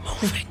നോക്കിയേ.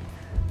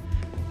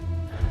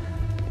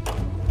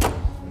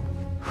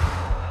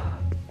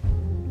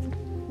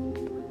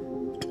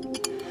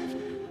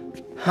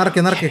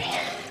 നടക്കേ.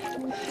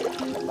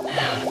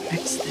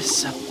 Fix this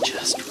up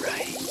just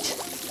right.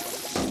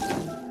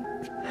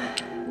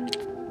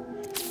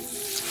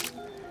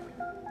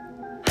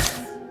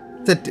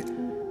 Set.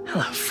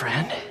 Hello,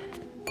 friend.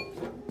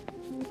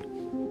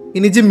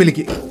 ഇനി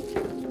ജിമ്മിലേക്ക്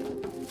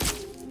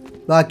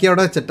ബാക്കി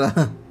അവിടെ വെച്ചിട്ടാ.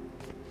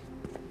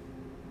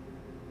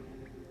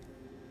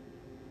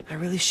 I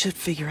really should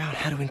figure out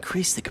how to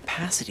increase the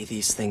capacity of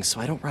these things so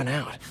I don't run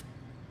out.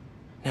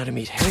 Now to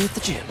meet Harry at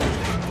the gym.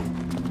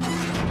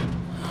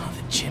 Oh,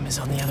 the gym is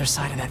on the other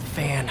side of that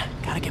fan.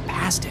 Gotta get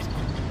past it.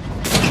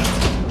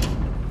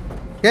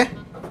 Okay.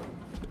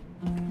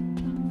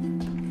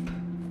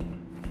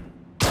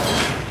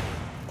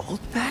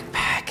 Old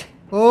backpack.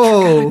 Oh.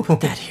 Gotta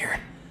put that here.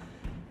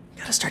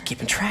 Gotta start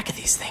keeping track of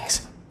these things.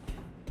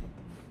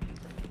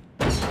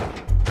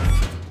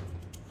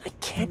 I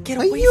can't get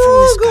away from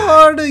this guy.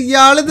 God,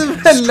 ഇയാളിത്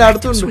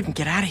എല്ലായിടത്തും So ഉണ്ട്. we can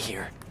get out of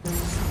here.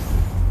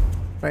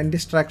 Find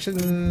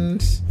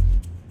distractions.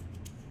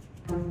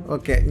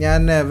 Okay,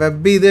 ഞാൻ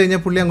web ചെയ്ത്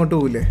കഴിഞ്ഞാൽ പുള്ളി അങ്ങോട്ട്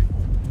പോവില്ലേ?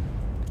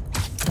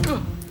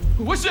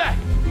 What's that?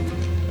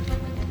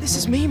 This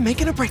is me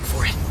making a break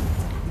for it.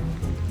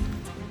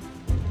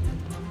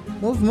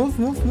 Move.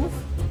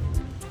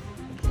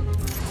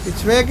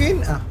 Which way again?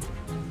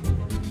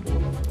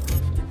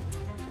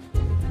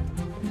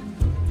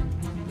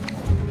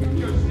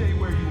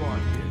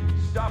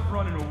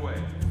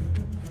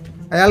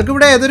 അയാൾക്ക്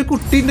ഇവിടെ ഏതൊരു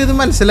കുട്ടിൻ്റെ ഇത്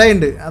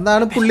മനസ്സിലായിട്ടുണ്ട്.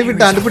 അതാണ് പുള്ളി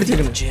വിട്ടാണ്ട്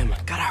പിടിച്ചിരിക്കുന്നത്.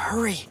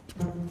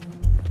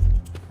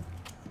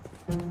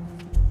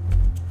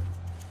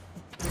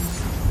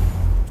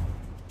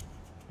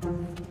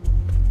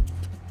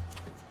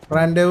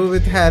 Rendezvous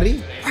with Harry.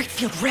 Right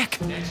field, Rick.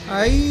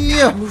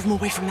 Ayyo. Move him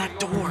away from that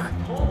door.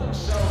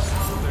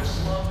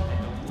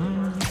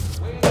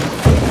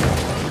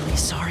 Really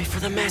sorry for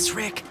the mess,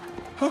 Rick.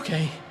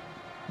 Okay.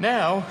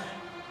 Now,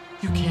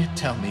 you can't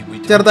tell me we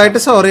did. ചെറുതായിട്ട്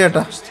sorry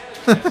കേട്ടോ.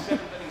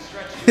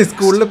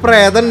 സ്കൂളിൽ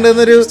പ്രേതം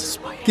ഉണ്ടെന്നൊരു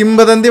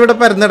കിംബദന്തി ഇവിടെ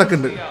പരന്ന്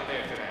നടക്കുന്നുണ്ട്.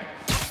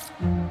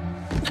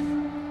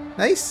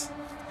 നൈസ്.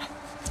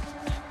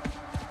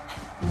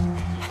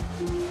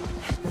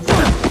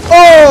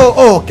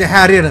 ഓക്കെ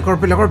ഹാരിയാണ്.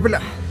 കുഴപ്പമില്ല.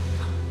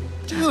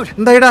 Dude,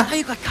 എന്തായിടാ? how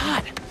you got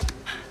caught?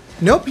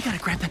 Nope. We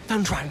gotta grab that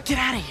thumb drive and get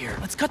out of here.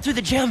 Let's cut through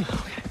the gym.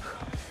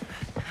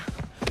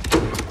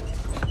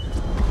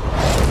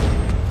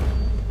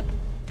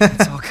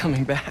 It's all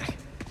coming back.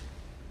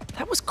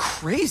 That was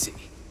crazy.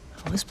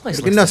 Well, this place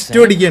ഇതൊക്കെ looks the നസ്റ്റ്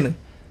same, അടിക്കാണ്.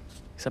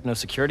 except no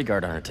security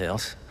guard on our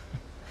tails.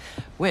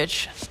 Which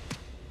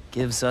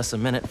gives us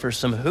a minute for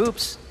some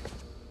hoops.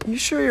 You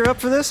sure you're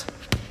up for this?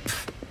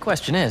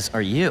 Question is,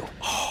 are you?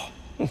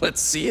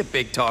 Let's see it,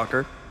 big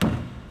talker.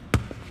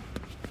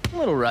 A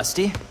little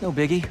rusty, no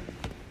biggie.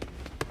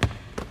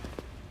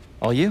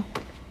 All you?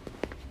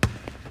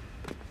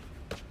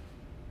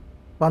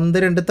 പന്ത്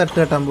രണ്ട് തട്ട്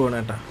കെട്ടാൻ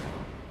പോവാണ് കേട്ടോ.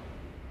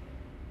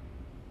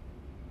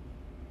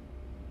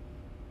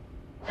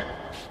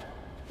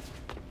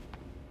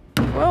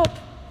 Well,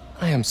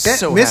 I am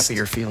so missed. happy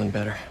you're feeling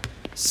better.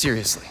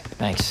 Seriously.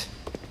 Thanks.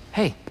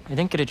 Hey, I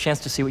didn't get a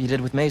chance to see what you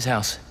did with May's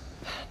house.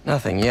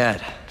 Nothing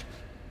yet.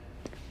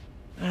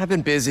 I've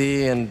been busy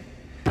and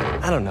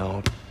I don't know.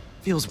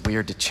 Feels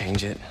weird to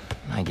change it.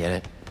 I get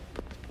it.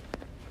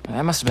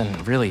 That must have been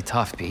really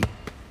tough, Pete.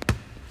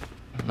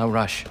 No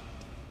rush.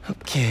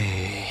 Okay,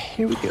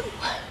 here we go.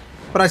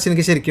 പ്രാവശ്യം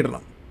എനിക്ക് ശരിക്കും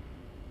ഇടണം.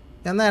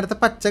 ഞാൻ നേരത്തെ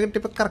പച്ച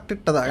കിട്ടിയപ്പോൾ correct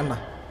ഇട്ടതാ കണ്ട.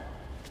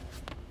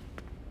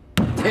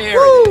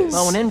 There it is.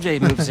 Well, when MJ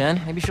moves in,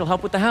 maybe she'll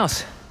help with the house.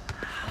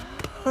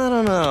 I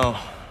don't know.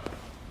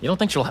 You don't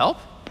think she'll help?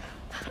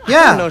 I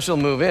don't know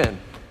she'll move in.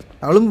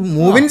 അവള്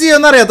മൂവിൻ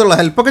ചെയ്യുമെന്ന് അറിയാത്തുള്ളൂ.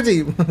 ഹെൽപ്പൊക്കെ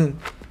ചെയ്യും.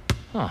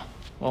 Huh.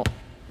 Well,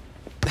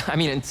 I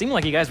mean, it seemed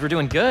like you guys were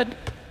doing good.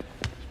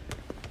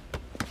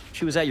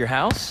 She was at your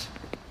house?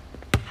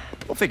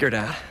 We'll figure it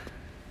out.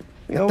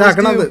 We always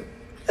do.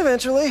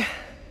 Eventually.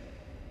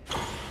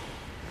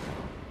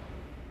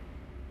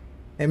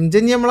 MJ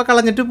നമ്മളെ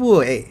കളഞ്ഞിട്ട് പോവോ?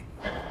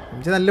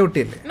 MJ നല്ല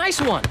കുട്ടിയല്ലേ? Nice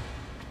one.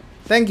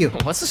 Thank you.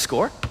 What's the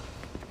score?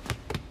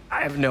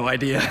 I have no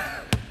idea.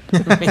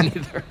 Me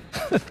neither.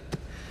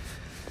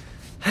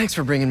 Thanks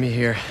for bringing me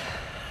here.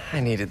 I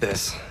needed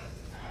this.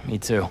 Me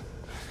too.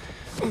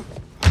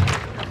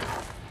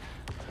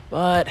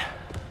 But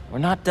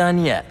we're not done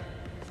yet.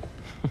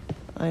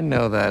 I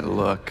know that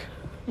look.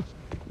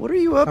 What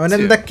are you up അവൻ to?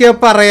 എന്തൊക്കെയോ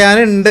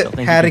പറയാനുണ്ട് Still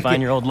think you can ഹാരിക്ക്.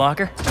 find your old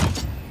locker?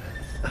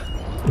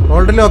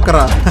 Old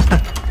ലോക്കറാ.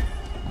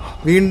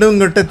 വീണ്ടും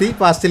ഇങ്ങോട്ടെത്തി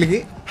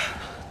പാസ്റ്റിലേക്ക്.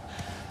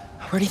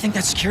 Where do you think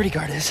that security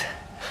guard is?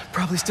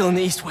 Probably still in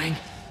the east wing.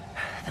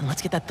 Then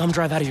let's get that thumb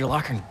drive out of your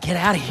locker and get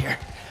out of here.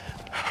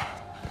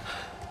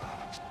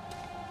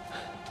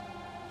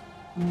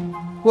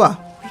 വാ.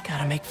 We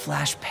gotta make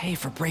Flash pay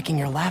for breaking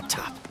your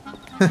laptop.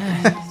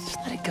 Just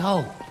let it go.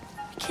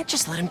 We can't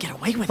just let him get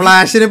away with it.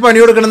 ഫ്ലാഷിന് പണി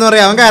കൊടുക്കണമെന്ന്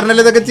പറയാം. അവൻ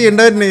കാരണല്ലേ ഇതൊക്കെ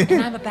ചെയ്യേണ്ടവരുന്നേ.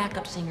 And I'm a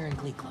backup singer in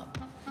Glee Club.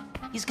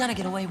 He's gonna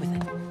get away with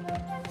it.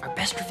 Our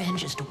best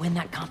revenge is to win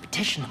that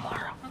competition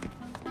tomorrow.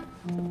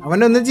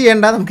 അവനൊന്നും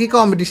ചെയ്യണ്ട, നമുക്ക് ഈ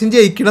competition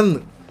ജയിക്കണം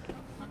എന്ന്.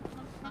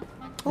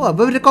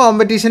 അപ്പൊ ഒരു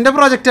കോമ്പറ്റീഷന്റെ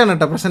പ്രോജക്റ്റ് ആണ്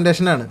കേട്ടോ,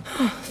 പ്രസന്റേഷൻ ആണ്.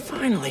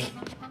 Finally.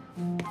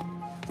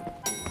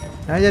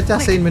 ഞാൻ വിചാരിച്ച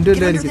assignment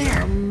വല്ലതായിരിക്കും.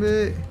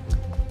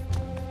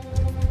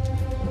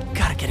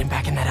 Gotta get him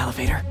back in that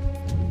elevator.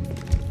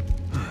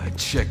 I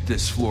checked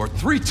this floor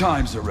 3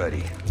 times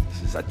already. This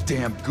is a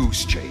damn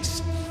goose chase.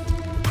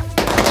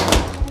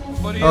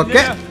 Anybody Okay.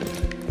 in there?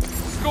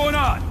 What's going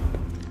on?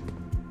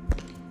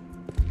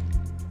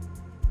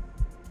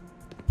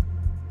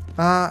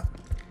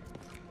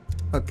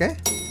 Okay.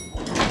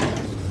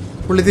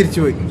 പുള്ളി തിരിച്ചു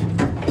പോയി.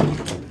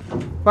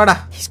 വാടാ.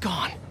 He's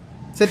gone.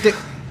 Set.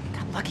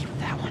 Got lucky with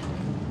that one.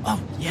 Oh,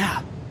 yeah.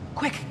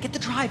 Quick, get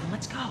the drive and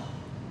let's go.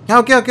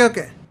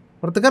 Okay.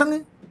 പുറത്തേക്ക് ഇറങ്ങ്.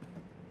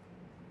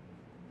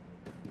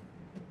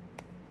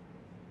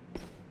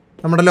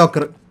 നമ്മുടെ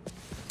locker.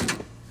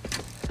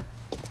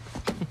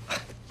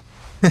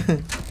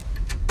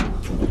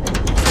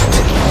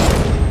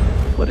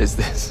 What is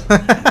this?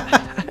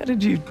 How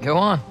did you... Go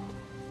on.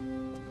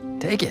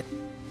 Take it.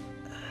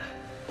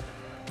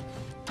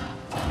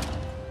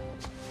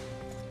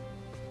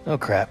 Oh,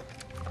 crap.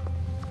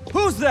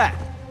 Who's that?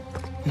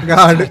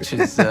 God.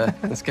 Is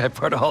this guy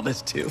part of all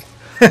this, too?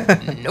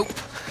 Nope.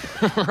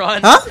 Run.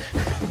 Huh?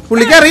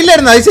 പുള്ളിക്ക്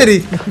അറിയില്ലായിരുന്നു. അത് ശരി.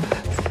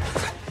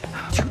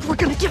 Dude, we're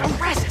gonna get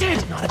arrested!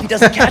 Not if he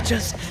doesn't catch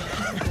us.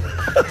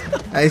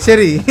 അത്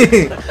ശരി.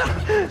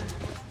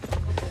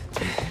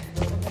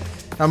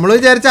 നമ്മൾ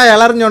വിചാരിച്ച അയാൾ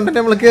അറിഞ്ഞോണ്ട്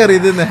നമ്മൾ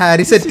കേറിയത്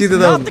Harry set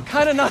ചെയ്തതാവും. Not the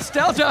kind of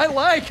nostalgia I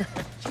like.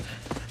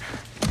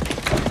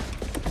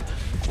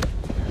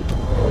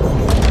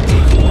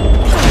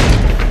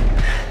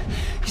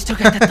 You still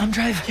got that thumb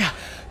drive? Yeah.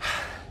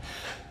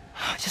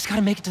 Just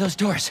gotta make it to those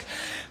doors.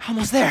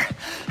 Almost there.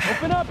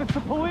 Open up, it's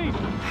the police.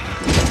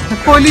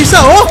 പോലീസാ?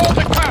 Oh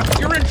Holy crap!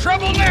 You're in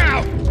trouble now!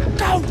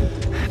 Go!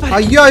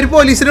 അയ്യോ ഒരു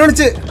പോലീസിനെ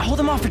വിളിച്ച്. Hold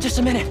them off for just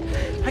a minute.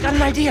 I got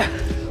an idea.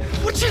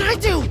 What should I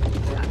do?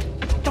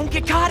 Don't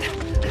get caught.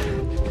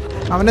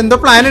 അവൻ എന്തോ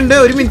plan ഉണ്ട്.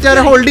 ഒരു minute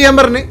അവരെ hold ചെയ്യാൻ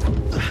പറഞ്ഞു.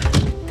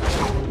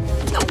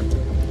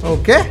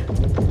 ഓക്കെ.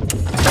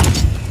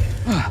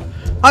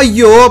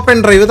 അയ്യോ പെൻ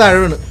ഡ്രൈവ് താഴെ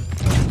വീണ്.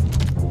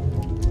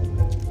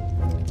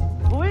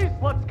 Police,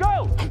 let's go.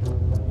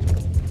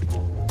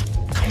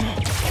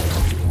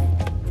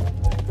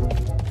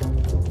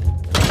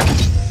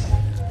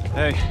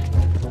 Hey,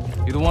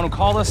 you the one who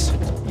called us?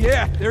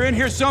 Yeah, they're in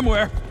here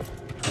somewhere.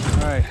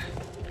 All right,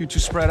 you two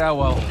spread out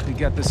while we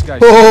get this guy.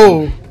 Oh.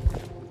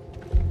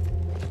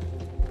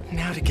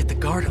 Now to get the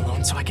guard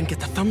alone so I can get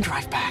the thumb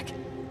drive back.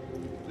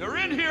 They're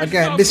in here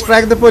Okay, somewhere.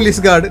 distract the police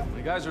guard.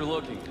 The guys are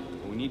looking.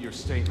 We need your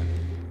statement.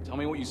 Tell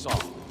me what you saw.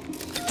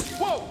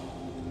 Whoa!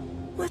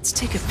 Let's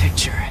take a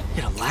picture.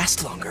 It'll last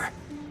longer.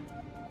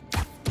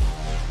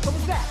 What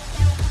was that?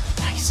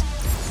 Nice.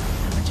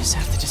 Now I just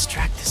have to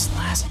distract this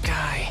last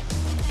guy.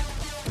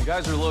 The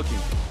guys are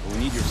looking. We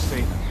need your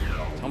statement.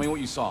 Tell me what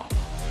you saw.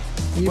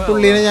 ഈ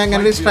പുള്ളിനെ ഞാൻ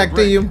എങ്ങനെ distract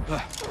ചെയ്യും?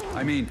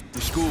 I mean,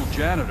 the school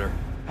janitor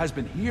has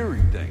been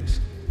hearing things.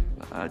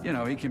 You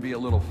know, he can be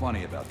a little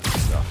funny about this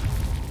stuff.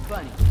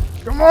 Funny.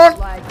 Come on.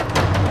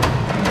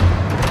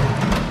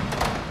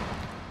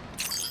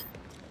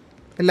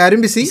 എല്ലാരും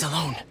BC. He's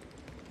alone.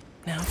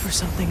 Now for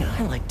something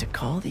I like to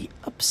call the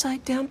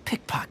upside down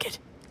pickpocket.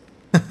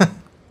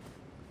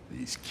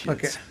 These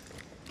kids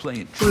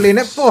playing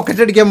പുള്ളിനെ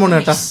pocket അടിക്കാൻ പോണ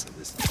കേട്ടാ.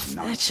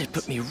 That should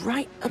put me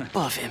right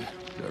above him.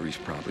 Jerry's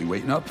probably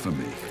waiting up for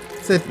me.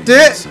 Set.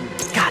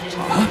 Got it.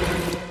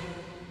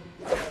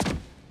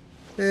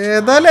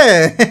 ഏതാലേ?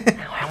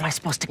 Now how am I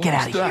supposed to get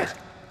out of here?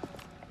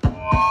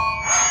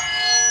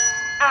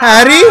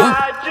 Harry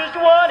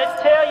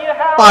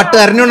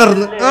പാട്ടുകാരനെ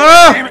ഉണർന്ന്.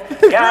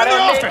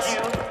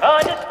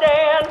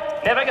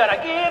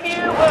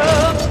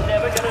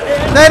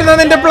 ഇതായിരുന്നു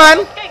നിന്റെ plan?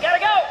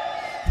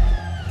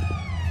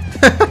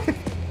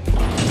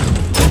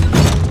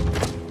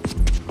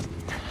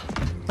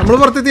 നമ്മൾ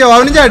പുറത്തെത്തിയോ?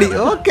 അവനും ചാടി.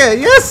 ഓക്കെ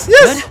യെസ്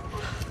യെസ്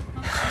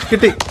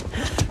കിട്ടി.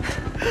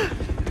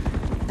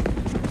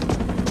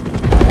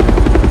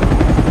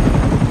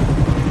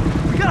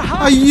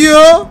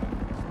 അയ്യോ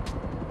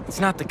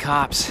It's not the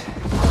cops.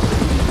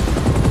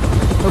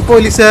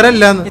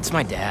 പോലീസുകാരല്ലാന്ന്. It's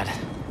my dad.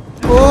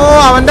 ഓ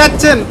അവന്റെ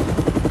അച്ഛൻ.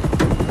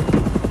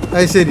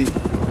 അത് ശരി.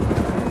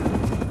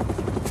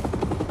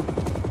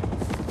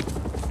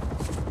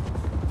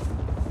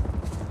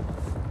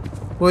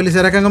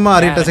 പോലീസുകാരൊക്കെ അങ്ങ്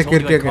മാറിയിട്ട Dad, I told you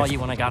security I'd ഒക്കെ. call you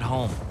when I got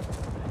home.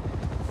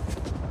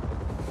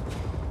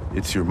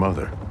 It's your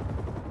mother.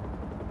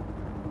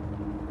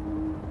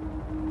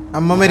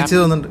 അമ്മ മരിച്ചു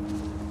തോന്നുന്നുണ്ട്.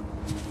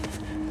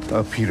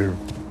 Peter,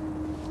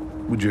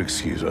 would you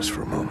excuse us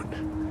for a moment?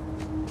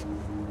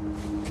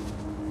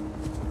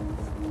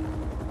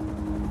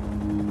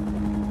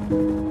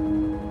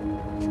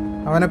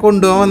 അവനെ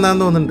കൊണ്ടുപോകാൻ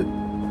വന്നാന്ന് തോന്നുന്നുണ്ട്.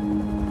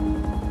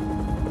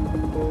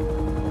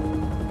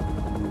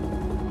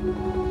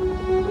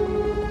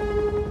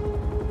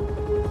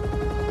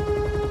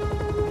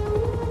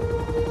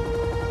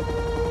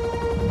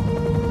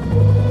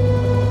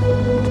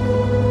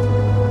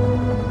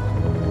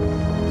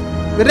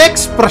 ഇവരുടെ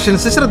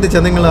എക്സ്പ്രഷൻസ് ശ്രദ്ധിച്ചാ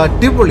നിങ്ങൾ?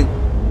 അടിപൊളി.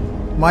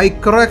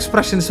 മൈക്രോ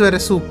എക്സ്പ്രഷൻസ് വരെ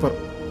സൂപ്പർ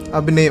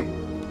അഭിനയം.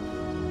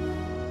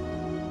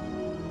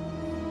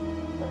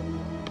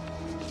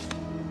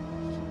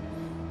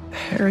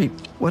 Harry,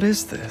 what is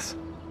this?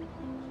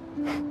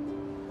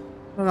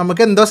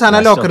 നമുക്ക് എന്തോ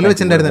സാധനം ലോക്കറിൽ One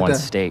വെച്ചിട്ടുണ്ടായിരുന്നിട്ട്.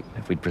 state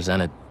if we'd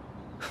presented.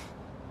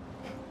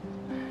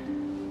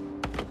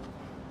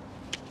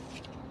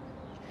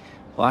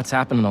 Lots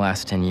happened in the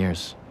last 10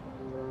 years.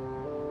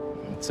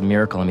 It's a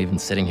miracle I'm even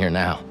sitting here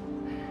now.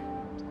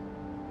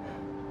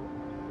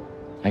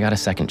 I got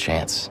a second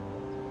chance.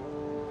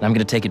 And I'm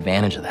gonna take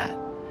advantage of that.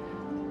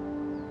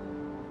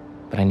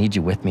 But I need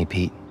you with me,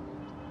 Pete.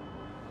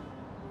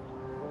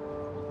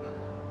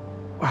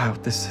 Wow,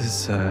 this is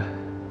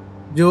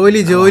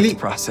Jolly.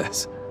 process.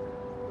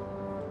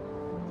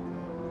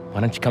 Why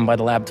don't you come by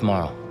the lab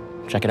tomorrow?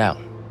 Check it out.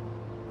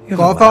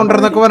 Co-founder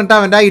എന്നൊക്കെ പറഞ്ഞിട്ട്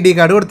അവന്റെ ID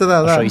card കൊടുത്തതാ.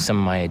 I'll show you some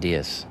of my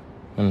ideas.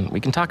 And we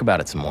can talk about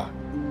it some more.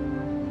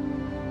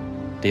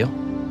 Deal?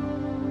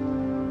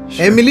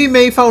 Emily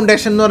May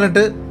foundation എന്ന്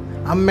പറഞ്ഞിട്ട്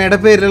അമ്മയുടെ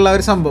പേരിലുള്ള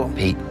ഒരു സംഭവം.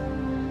 Pete,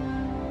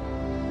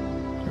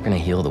 we're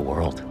gonna heal the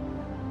world.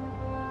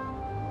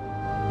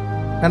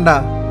 കണ്ട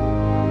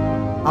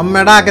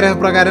അമ്മയുടെ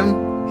ആഗ്രഹപ്രകാരം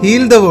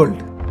ഹീൽ ദ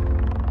വേൾഡ്.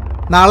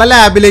 നാളെ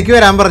ലാബിലേക്ക്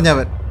വരാൻ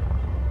പറഞ്ഞവൻ.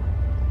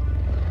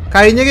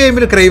 കഴിഞ്ഞ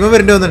ഗെയിമിൽ ക്രൈവൻ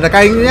വരേണ്ടി വന്നിട്ട്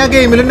കഴിഞ്ഞ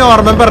ഗെയിമിൽ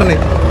നോർമൻ പറഞ്ഞു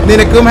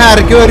നിനക്കും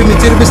ഹാരിക്കും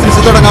ഒരുമിച്ച് ഒരു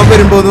ബിസിനസ് തുടങ്ങാൻ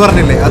വരുമ്പോ എന്ന്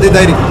പറഞ്ഞില്ലേ, അത്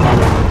ഇതായിരിക്കും.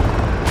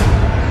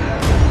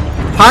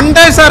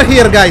 Hunters are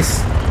here, guys.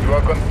 You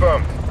are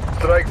confirmed.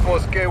 Strike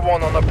Force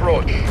K1 on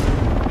approach.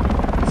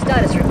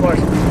 Status report.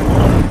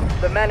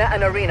 The manor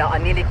and arena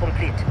are nearly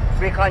complete.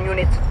 Recon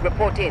units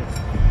report in.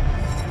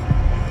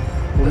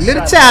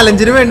 ഉള്ളൊരു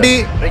ചാലഞ്ചിന് വേണ്ടി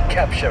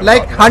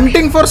ലൈക്ക്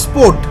ഹണ്ടിങ് ഫോർ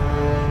സ്പോർട്ട്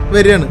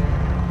വരികയാണ്.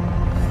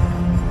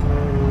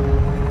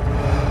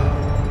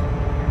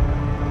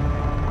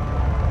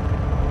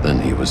 Then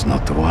he was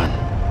not the one.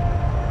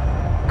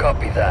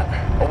 Copy that.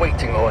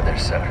 Awaiting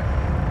orders, sir.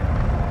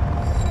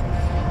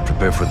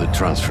 Prepare for the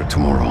transfer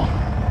tomorrow.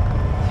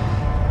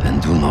 And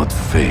do not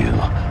fail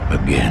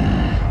again.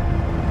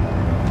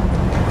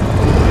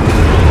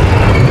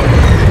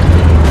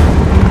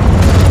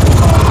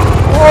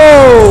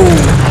 Oh!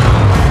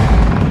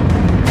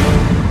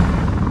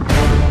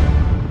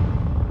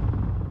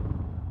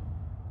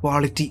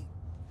 Quality.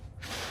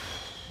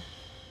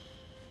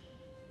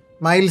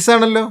 Miles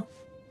ആണല്ലോ.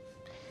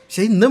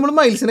 പക്ഷെ ഇന്ന് നമ്മൾ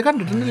മൈൽസിനെ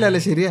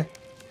കണ്ടിട്ടുണ്ടല്ലോ. ശരിയാ.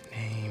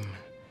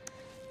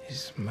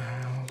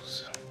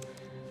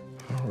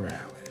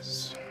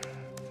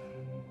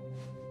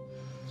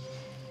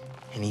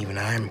 And even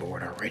I'm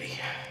bored already.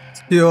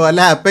 അയ്യോ അല്ല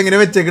app എങ്ങനെ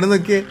വെച്ചേക്കണ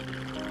നോക്കിയേ.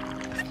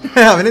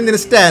 അവനെന്തിനു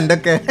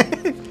സ്റ്റാൻഡൊക്കെ.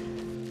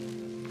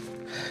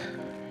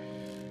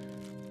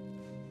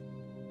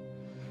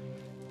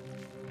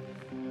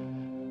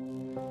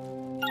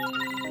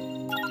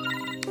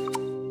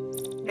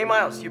 Hey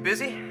Miles, you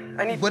busy?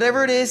 I need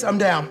whatever it is, I'm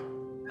down.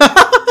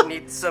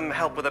 Need some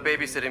help with a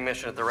babysitting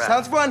mission at the raft.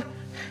 Sounds fun.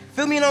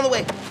 Fill me in on the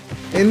way.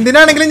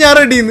 എന്തിനാണെങ്കിലും ഞാൻ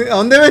റെഡിന്ന്.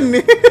 അവന്റെ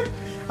വന്ന്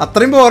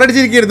അത്രയും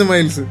ബോറടിച്ചിരിക്കുന്നു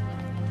miles.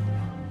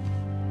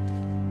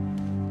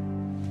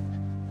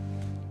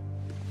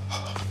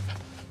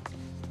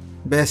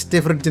 Best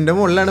ഫ്രിഡ്ജിന്റെ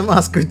മുകളിലാണ്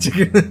mask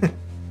വെച്ചിരിക്കുന്നത്.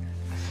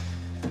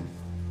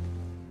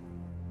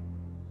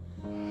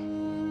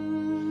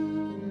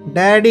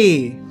 Daddy.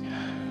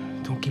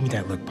 Don't give me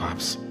that look,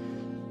 Pops.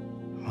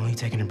 I'm only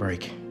taking a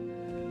break.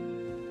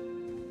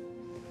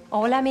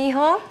 Hola,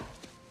 mijo.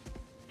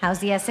 How's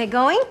the essay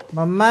going?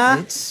 Mama.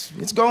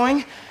 It's going.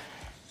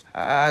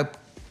 I'm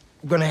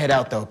gonna head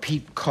out though.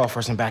 Pete called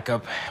for some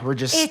backup. We're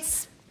just. It's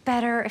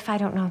better if I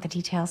don't know the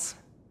details.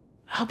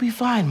 I'll be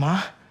fine, Ma.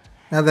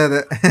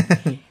 അതെ.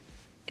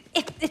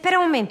 Espera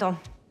un momento.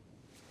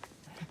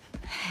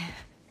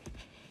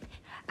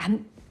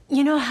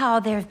 You know how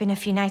there have been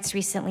a few nights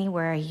recently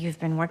where you've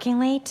been working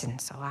late, and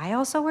so I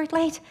also worked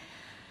late?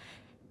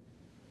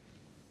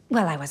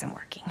 Well, I wasn't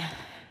working.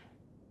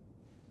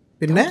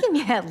 Don't give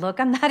me that look.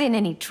 I'm not in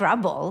any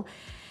trouble.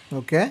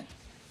 Okay.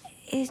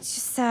 It's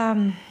just,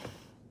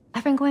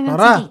 I've been going on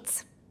some dates.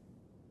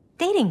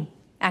 Dating,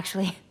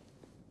 actually.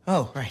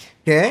 Oh, right.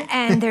 Okay.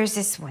 And there's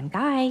this one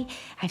guy.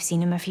 I've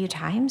seen him a few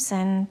times,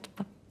 and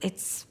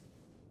it's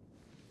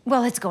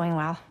going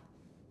well.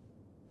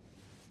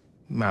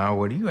 Ma,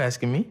 what are you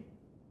asking me?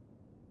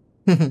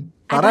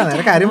 I'd like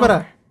to have more.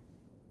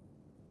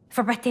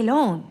 For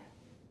Barthelone.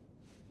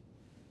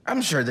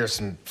 I'm sure there's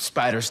some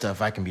spider stuff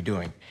I can be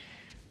doing.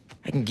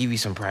 I can give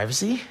you some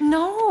privacy.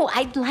 No,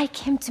 I'd like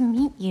him to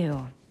meet you.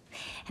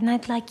 And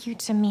I'd like you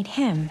to meet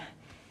him.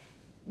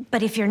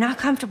 But if you're not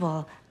comfortable,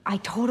 I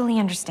totally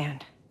understand.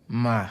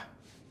 Ma,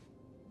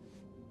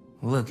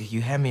 look,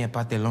 you had me at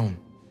Barthelone.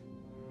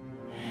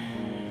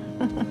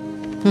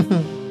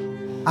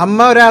 അമ്മ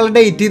ഒരാൾ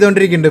date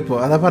ചെയ്തോണ്ടിരിക്കുന്നുണ്ട് ഇപ്പോൾ.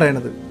 അതാ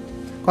പറയണത്.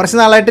 കുറച്ച്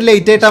നാളായിട്ട്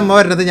late ആയിട്ട് അമ്മ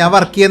വരുന്നത്. ഞാൻ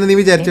വർക്ക് ചെയ്യുന്ന നീ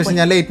വിചാരിച്ചു. പക്ഷെ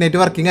ഞാൻ ലേറ്റ് നൈറ്റ്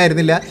വർക്കിംഗ്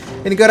ആയിരുന്നില്ല.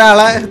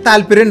 എനിക്കൊരാളെ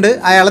താല്പര്യമുണ്ട്.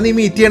 അയാളെ നീ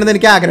മീറ്റ് ചെയ്യണമെന്ന്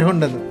എനിക്ക്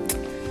ആഗ്രഹമുണ്ടെന്ന്.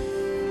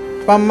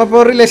 അപ്പം അമ്മ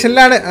ഇപ്പോൾ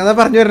റിലേഷനിലാണ്. അതാ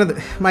പറഞ്ഞു വരുന്നത്.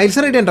 മൈൽസ്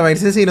റെഡി ഉണ്ടോ?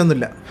 മൈൽസിന്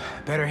സീനൊന്നുമില്ല.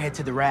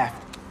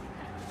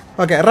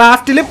 ഓക്കെ.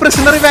 റാഫ്റ്റിൽ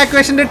പ്രിസണർ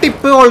ഇവാക്യുവേഷൻ്റെ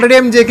ടിപ്പ് ഓൾറെഡി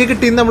MJക്ക്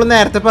കിട്ടിയെന്ന് നമ്മൾ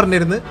നേരത്തെ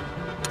പറഞ്ഞിരുന്നു.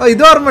 ഓ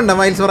ഇത് ഓർമ്മ ഉണ്ടോ?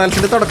 മൈൽസ്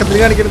മൊറാൽസിന്റെ തുടക്കത്തിൽ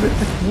കാണിക്കരുത്.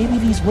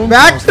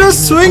 Back to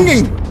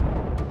swinging.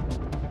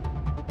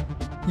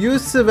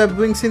 Use web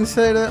wings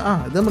inside.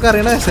 ഇത് നമുക്ക്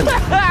അറിയണ കേസല്ല.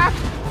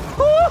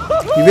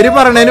 ഇവര്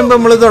പറഞ്ഞതിന് മുമ്പ്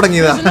നമ്മൾ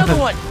തുടങ്ങിയതാ.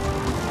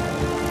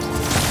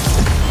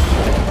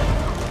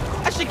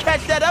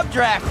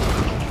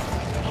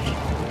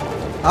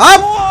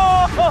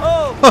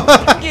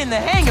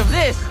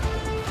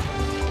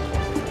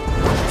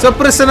 സോ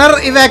പ്രിസണർ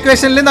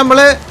ഇവാക്യുവേഷനിൽ നമ്മൾ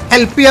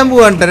ഹെൽപ്പ് ചെയ്യാൻ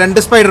പോവാണ്ട്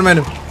 2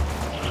 സ്പൈഡർമാനും.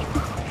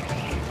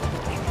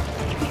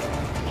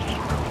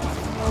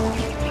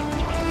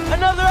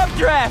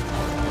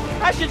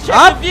 should check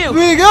Up the view.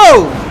 we go.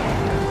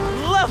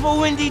 Love a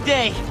windy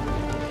day.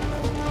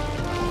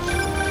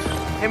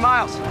 Hey,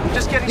 Miles, I'm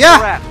just getting Yeah.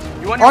 to the raft.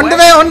 You On the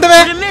way, on the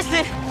way. You missed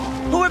it.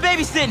 Who were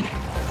babysitting?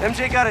 MJ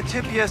got a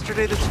tip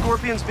yesterday that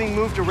Scorpion's being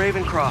moved to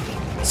Ravencroft.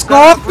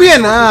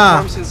 Scorpion,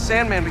 Since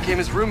Sandman became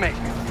his roommate.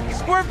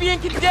 Scorpion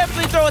can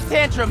definitely throw a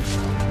tantrum.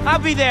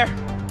 I'll be there.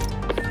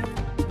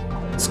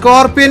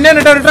 Scorpion ne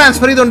എന്നിട്ട്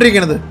transfer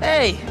ചെയ്തുകൊണ്ടിരിക്കുന്നത്.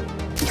 Hey,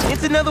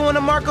 it's another one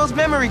of Marco's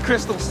memory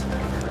crystals.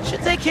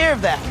 Should take care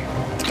of that.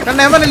 കാരണം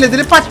ഞാൻ പറഞ്ഞില്ലേ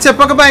ഇതില്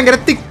പച്ചപ്പൊക്കെ ഭയങ്കര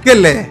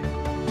തിക്കല്ലേ,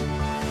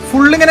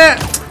 full ഇങ്ങനെ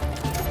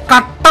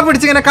കട്ട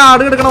പിടിച്ചിങ്ങനെ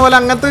കാട് കിടക്കണ പോലെ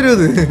അങ്ങനത്തെ ഒരു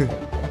ഇത്.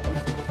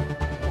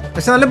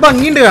 പക്ഷെ നല്ല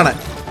ഭംഗിയുണ്ട് കാണാൻ.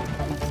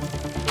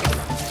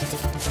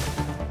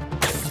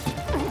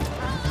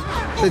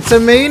 ഇറ്റ്സ്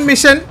എ മെയിൻ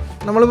മിഷൻ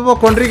നമ്മളിപ്പോൾ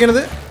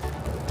പോയിക്കൊണ്ടിരിക്കുന്നത്.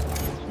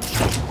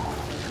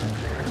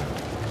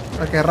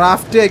 Okay,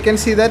 raft. I can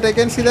see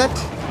that.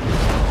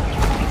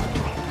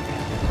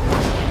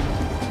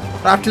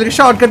 റാഫ്റ്റിലേക്ക്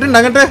short cut ഉണ്ട്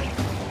അങ്ങോട്ട്.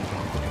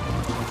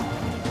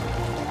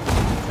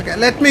 Okay,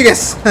 let me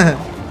guess.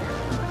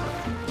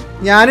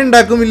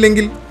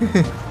 ഞാനുണ്ടാക്കുമില്ലെങ്കിൽ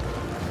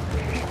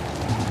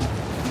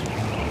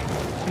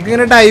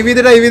നമുക്കിങ്ങനെ ഡൈവ്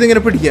ചെയ്ത്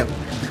ഇങ്ങനെ പിടിക്കാം.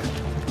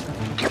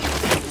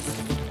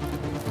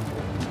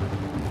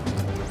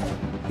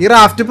 ഈ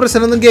റാഫ്റ്റ്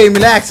പ്രശ്നമൊന്നും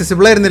ഗെയിമിൽ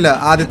ആക്സസിബിൾ ആയിരുന്നില്ല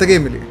ആദ്യത്തെ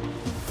ഗെയിമിൽ.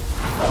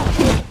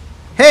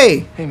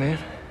 Hey man,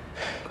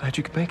 glad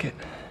you could make it.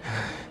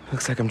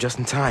 Looks like I'm just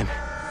in time.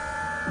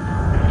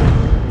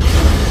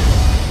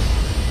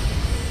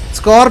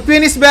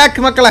 Scorpion is back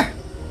മക്കളെ.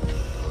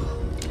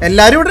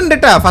 എല്ലാരും ഇവിടെ ഉണ്ട്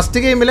കേട്ടാ. ഫസ്റ്റ്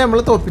ഗെയിമിൽ നമ്മൾ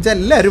തോൽപ്പിച്ച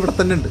എല്ലാവരും ഇവിടെ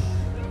തന്നെ ഉണ്ട്,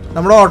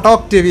 നമ്മുടെ ഓട്ടോ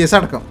ഒക്ടേവിയസ്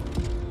അടക്കം.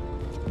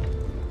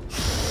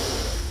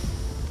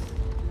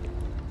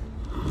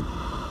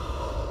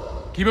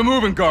 Keep it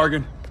moving,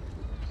 Gargan.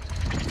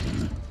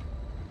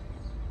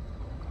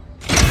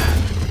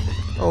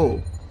 Oh,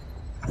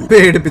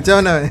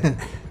 പേടിപ്പിച്ചവനാ.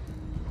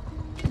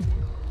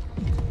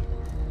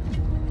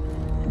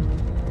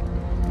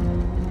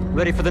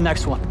 Ready for the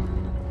next one.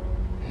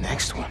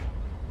 Next one?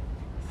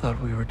 Thought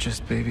we were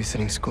just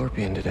babysitting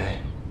Scorpion today.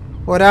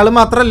 ഒരാൾ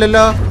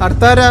മാത്രല്ലല്ലോ,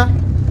 അടുത്താരാ?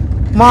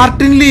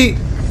 Martin Lee.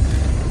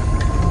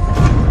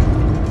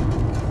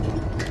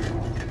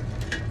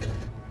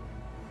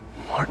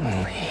 Martin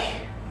Lee.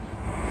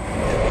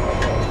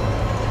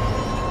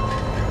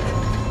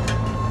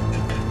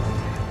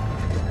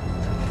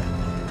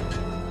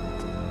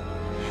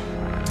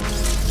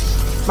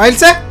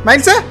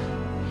 Miles.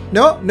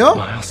 No.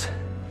 Miles.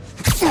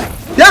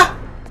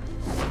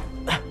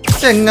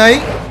 ചെങ്ങായി.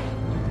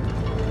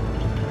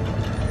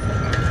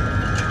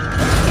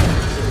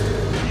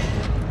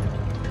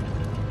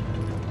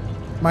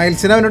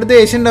 മൈൽസിന് അവനോട്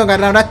ദേഷ്യം ഉണ്ടാവും,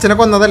 കാരണം അവന്റെ അച്ഛനെ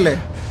കൊന്നതല്ലേ.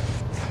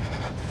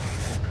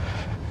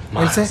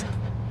 മൈൽസേ,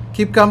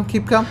 keep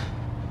calm.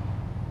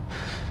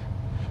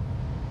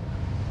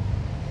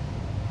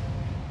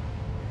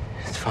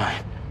 It's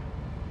fine.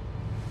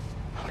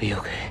 I'll be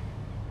okay.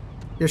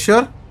 You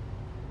sure?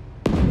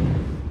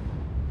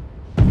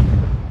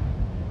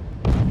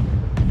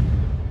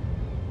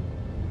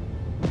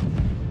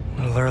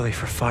 A little early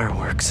for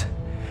fireworks.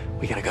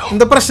 We gotta go.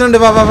 എന്താ പ്രശ്നമുണ്ട്?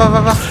 വാ.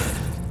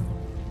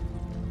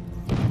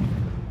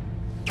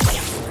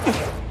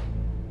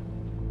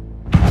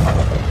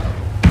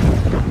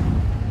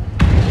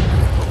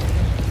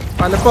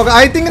 പലപ്പോ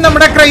ഐ തിങ്ക്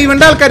നമ്മുടെ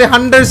ക്രൈവന്റെ ആൾക്കാര്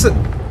hunters.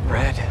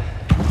 Red,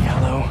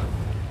 yellow.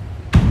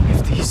 If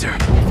these are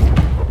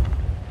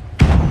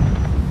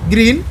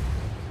green.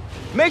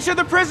 Make sure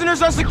the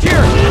prisoners are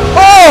secure.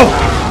 Oh!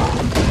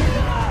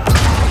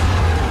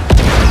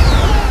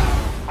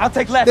 I'll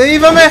take left.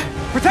 ദൈവമേ.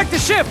 Protect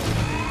the ship.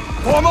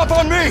 Form up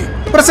on me.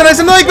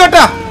 പ്രസനേഷൻ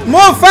നോയിക്കോട്ടെ.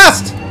 Move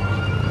fast.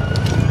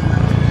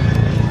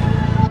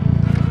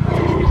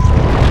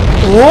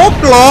 Oh,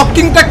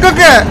 clocking tech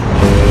ഒക്കെ.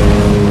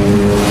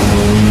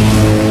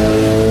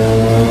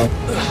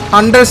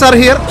 Hunters are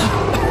here.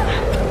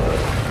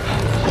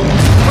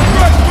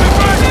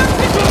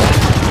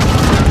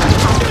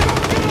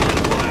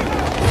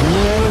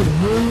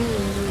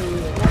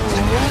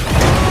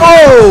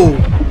 Oh!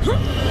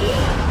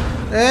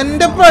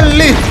 എന്റെ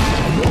പള്ളി,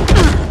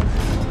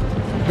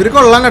 ഇവര്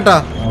കൊള്ളാം കേട്ടാ.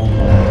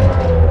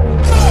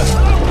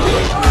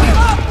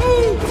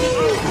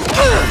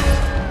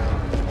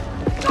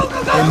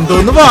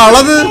 എന്തോന്ന്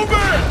വാളത്.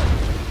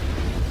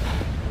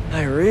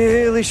 I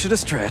really should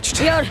have stretched.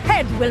 Your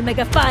head will make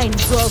a fine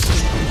trophy.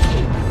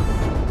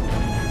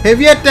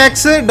 Heavy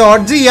attacks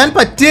dodge ചെയ്യാൻ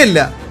പറ്റില്ല,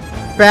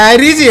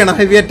 പാരി ചെയ്യണം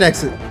ഹെവി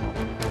അറ്റാക്സ്.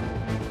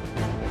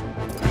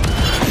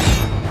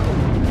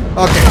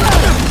 ഓക്കെ,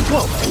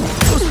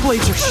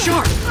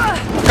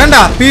 കണ്ട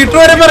പീറ്റർ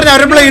വരെ പറഞ്ഞു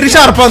അവരുടെ blade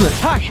ഷാർപ്പാന്ന്.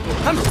 Hi,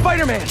 I'm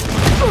Spider-Man.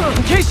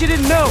 In case you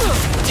didn't know,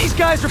 these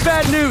guys are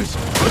bad news.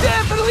 We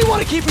definitely want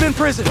to keep them in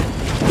prison.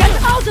 Get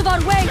out of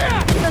our way.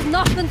 It does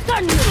not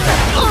concern you.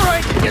 All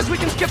right, guess we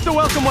can skip the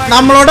welcome wagon.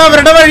 നമ്മളോട്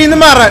അവരുടെ വഴിയിൽ നിന്ന്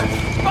മാറാൻ.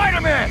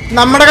 Spider-Man.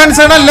 നമ്മുടെ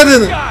concern അല്ലത്.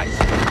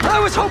 I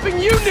was hoping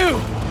you knew.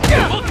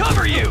 Yeah, we'll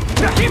cover you.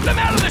 Now keep them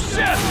out of the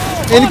ship.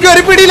 എനിക്ക്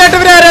ഒരു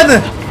പിടിയില്ലാത്തവരാരാന്ന്.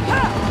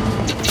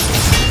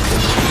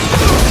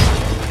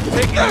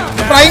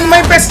 Trying my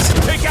best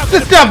to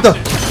stop them.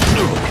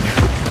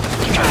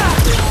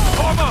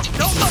 Form up.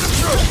 Don't let them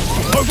through.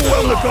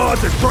 overwhelm the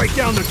guards and break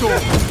down the door.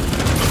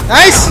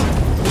 Nice.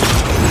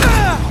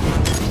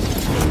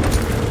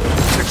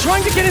 They're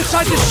trying to get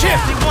inside the ship.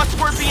 He wants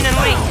Scorpion and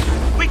Lee.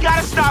 We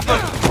gotta stop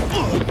him.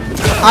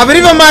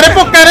 അവരിവന്മാരെ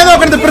പൊക്കാനേ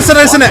നോക്കണത്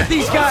prisoners-നെ.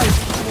 These guys.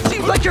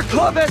 Seems like your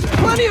club has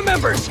plenty of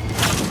members.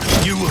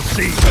 You will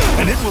see,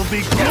 and it will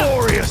be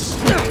glorious.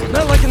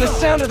 Not liking the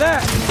sound of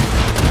that.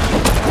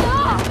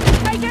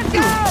 I can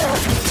go!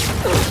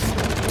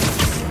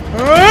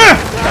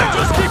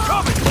 Just keep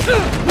coming.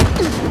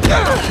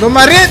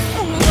 ഇവന്മാര്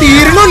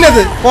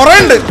തീരണമില്ലത് കുറേ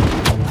ഉണ്ട്.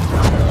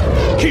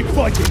 Keep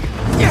fighting.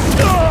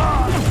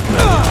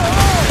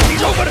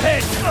 He's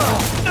overhead.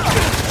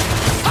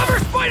 Cover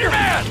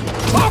Spider-Man!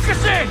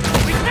 Focusing!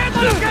 We can't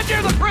let him get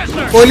near the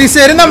prisoner!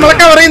 പോലീസുകാര് നമ്മളെ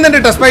cover ചെയ്യുന്നുണ്ട്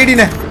കേട്ടോ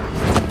സ്പൈഡിനെ.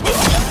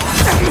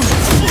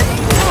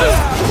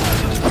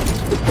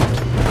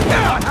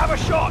 Have a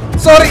shot.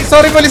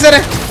 Sorry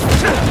പോലീസുകാരെ.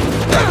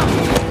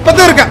 ഇപ്പൊ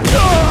തീർക്കാം.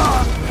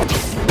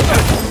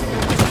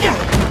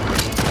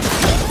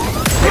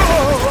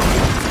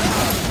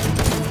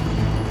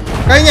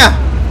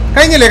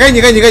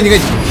 കഴിഞ്ഞില്ലേ.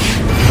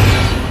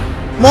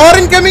 More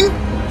incoming.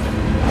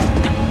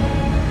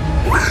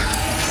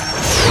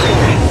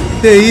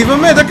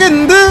 ദൈവമേ ഇതൊക്കെ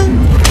എന്ത്?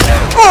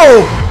 ഓ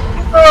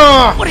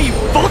What are you,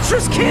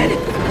 vultures, kid?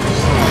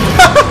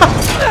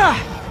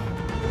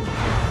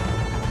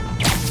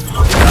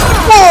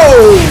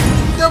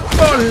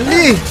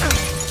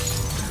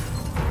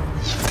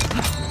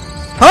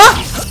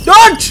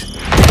 Dodge!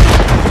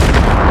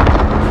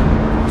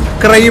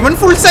 Craven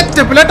full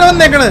setup-ലാട്ടോ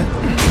വന്നേക്കണ്.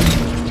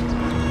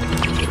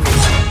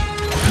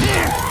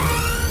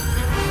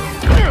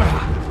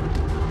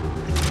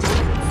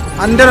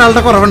 അന്റെ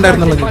ഒരാളുടെ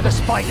കുറവുണ്ടായിരുന്നുള്ളത്.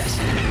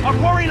 Our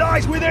worry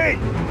lies within.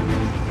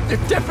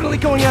 They're definitely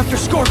going after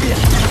Scorpion.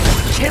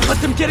 Can't let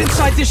them get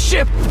inside this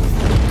ship.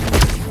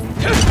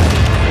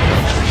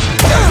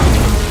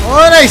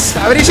 Oh nice.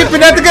 അവര് ഈ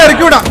ഷിപ്പിന്റെ അകത്ത്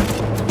കയറിക്കൂടാ.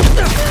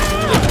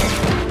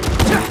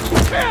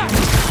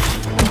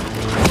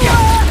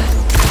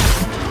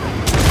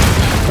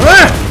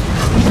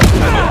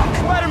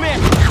 Spider-Man,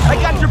 I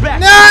got your back.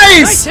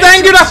 Nice.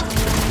 Thank you.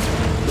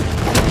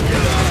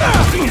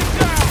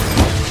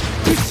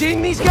 You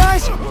seeing these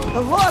guys?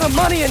 A lot of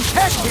money and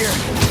cash here.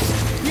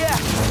 Yeah,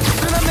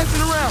 they're not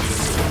messing around.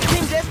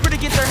 Seem desperate to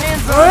get their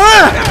hands on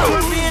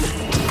Scorpion,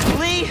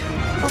 Lee,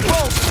 or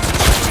both.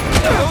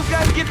 Those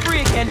guys get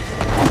free again.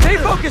 Stay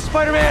focused,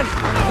 Spider-Man.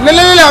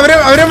 ഇല്ല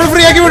അവരെ നമ്മൾ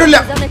free ആക്കി വിടില്ല.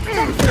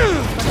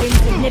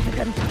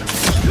 Insignificant.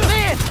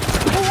 Man,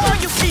 who are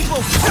you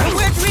people? And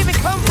where'd you even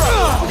come from?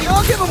 We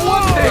all give them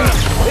one thing.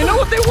 They know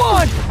what they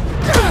want.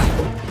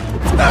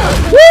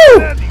 Woo!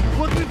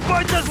 Let me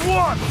fight as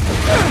one.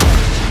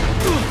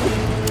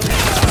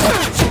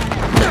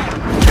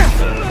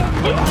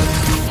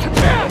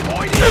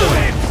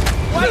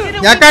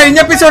 ഞാൻ കഴിഞ്ഞ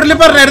എപ്പിസോഡിൽ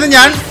പറഞ്ഞായിരുന്നു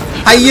ഞാൻ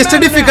ഹൈയസ്റ്റ്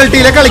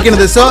ഡിഫിക്കൽട്ടിയിലാണ്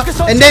കളിക്കുന്നത്. So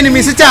എന്റെ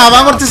enemies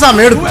ചാവാൻ കുറച്ച്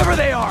സമയം എടുക്കും.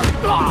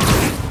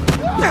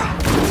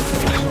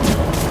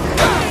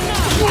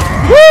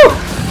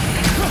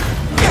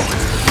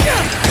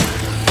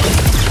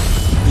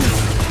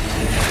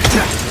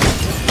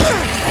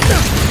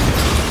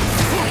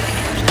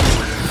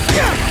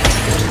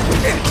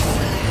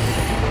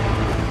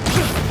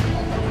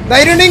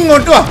 ധൈര്യം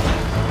ഇങ്ങോട്ട് വാ.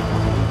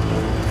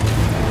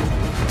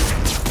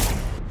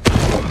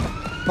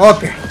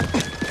 ഓക്കെ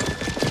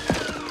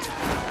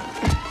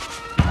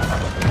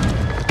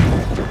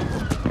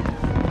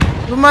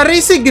മറി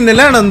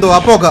സിഗ്നലാണ് എന്തോ ആ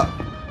പോക.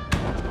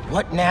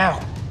 What now?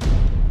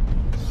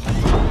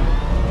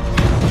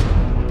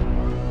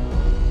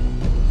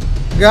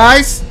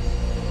 ഗായ്സ്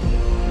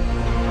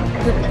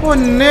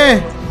പൊന്നെ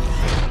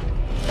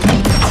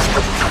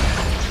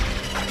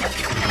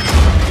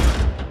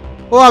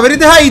ഓ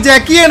അവരിത്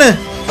ഹൈജാക്ക് ചെയ്യാണ്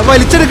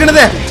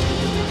വലിച്ചെടുക്കണതേ.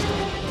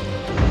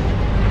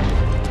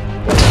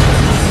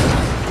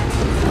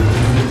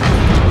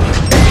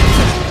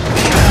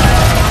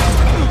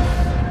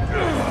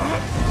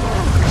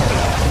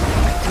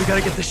 We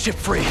gotta get the ship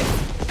free.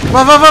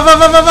 വാ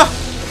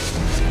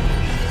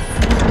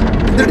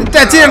ഇത്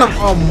ടച്ച് ചെയ്യണം.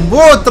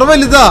 അമ്പോ എത്ര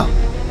വലുതാ.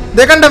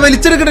 ഇതേ കണ്ട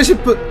വലിച്ചെടുക്കണ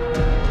ഷിപ്പ്.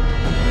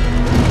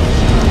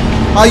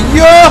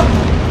 അയ്യോ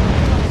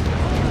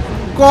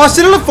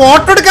കോസ്റ്റിലുള്ള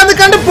ഫോട്ടോ എടുക്കാൻ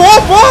നിൽക്കാണ്ട് പോ.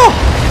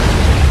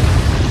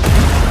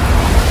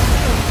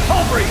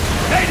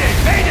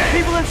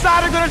 People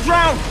inside are gonna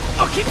drown.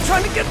 I'll keep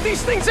trying to get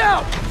these things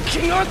out.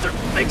 King Arthur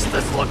makes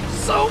this look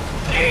so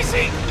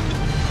easy.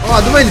 ഓ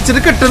അത്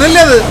വലിച്ചിട്ട്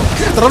കിട്ടണില്ലേ. അത്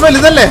എത്ര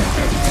വലുതല്ലേ.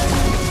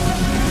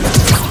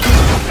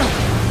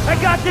 I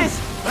got this.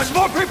 There's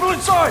more people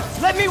inside.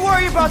 Let me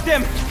worry about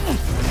them.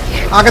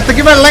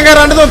 അകത്തേക്ക് വെള്ളം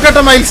കയറാണ്ട്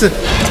നോക്കട്ടെ miles.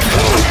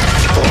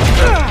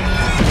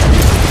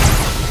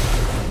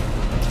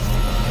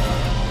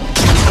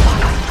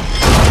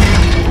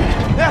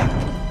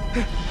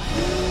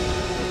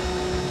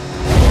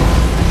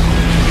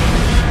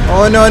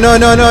 Oh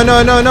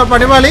no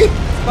പണിപാളി.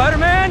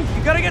 Spider-Man,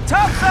 you gotta get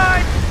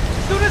topside.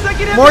 As soon as I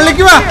get in.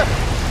 മോളിലേക്ക് വാ.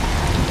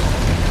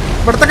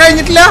 ഇവിടത്തെ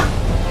കഴിഞ്ഞിട്ടില്ല.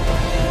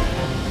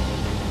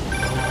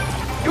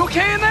 You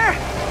okay in there?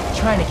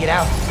 Trying to get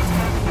out.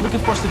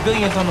 Looking for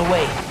civilians on the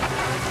way.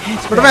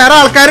 ഇവിടെ വേറെ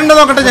ആൾക്കാരുണ്ടോ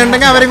നോക്കട്ടെ ഞാൻ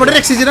ഉണ്ടെങ്കിൽ അവരെയും കൂടെ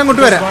രക്ഷിച്ചിട്ട്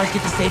അങ്ങോട്ട് വരാം.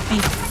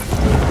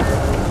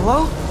 Hello?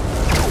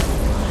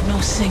 No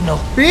signal.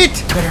 Pete!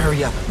 Better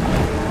hurry up.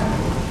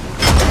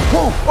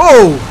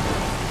 Oh!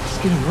 It's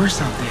getting worse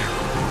out there.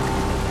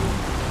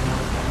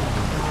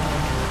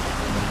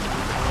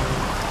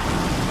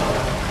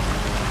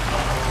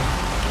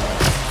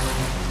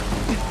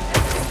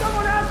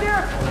 Someone out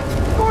there!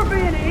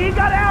 Scorpion! He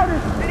got out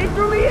and he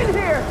threw me in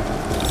here!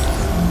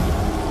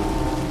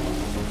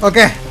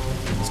 Okay.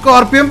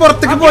 Scorpion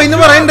പുറത്തേക്ക് പോയി എന്ന്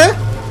പറയുന്നുണ്ട്.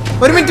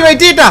 ഒരു മിനിറ്റ്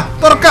വെയിറ്റ് ചെയ്യട്ടാ.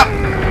 തുറക്കാം.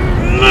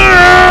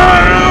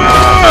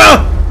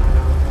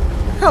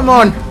 Come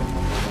on.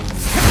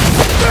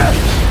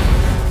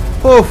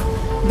 Oh,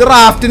 the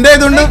raft in there.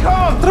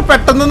 They're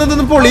better than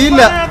the police.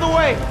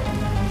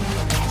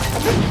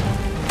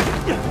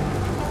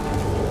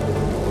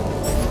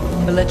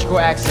 Electrical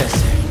access.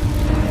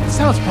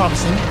 Sounds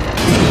promising.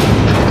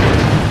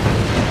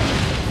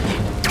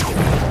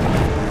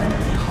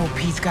 Hope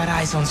Pete's got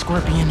eyes on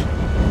Scorpion.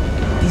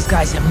 These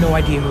guys have no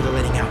idea who they're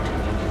letting out.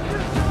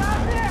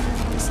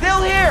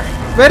 Still here.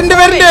 Where?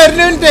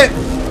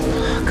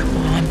 Come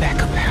on,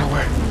 backup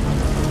power.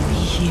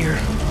 Be here.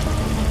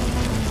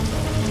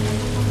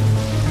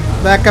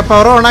 Backup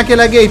power on a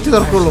killer gate to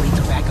the pool.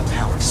 Backup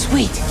power.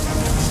 Sweet.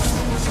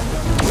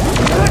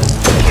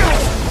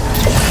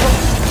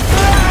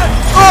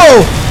 Oh!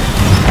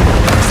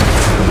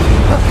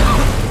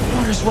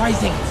 Water's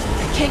rising.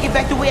 I can't get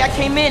back the way I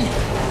came in.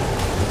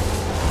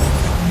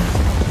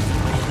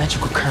 The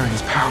electrical current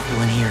is powerful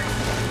in here.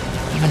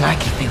 Even I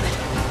can feel it.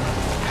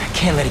 I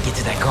can't let it get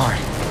to that guard.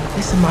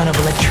 This amount of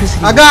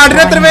electricity. A guard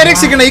at the very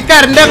signal. He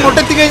can't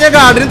get a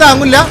guard in the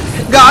Angula.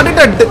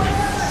 Guarded.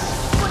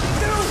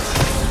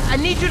 I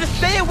need you to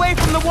stay away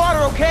from the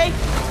water, okay?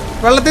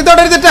 Well, the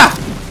daughter is the top.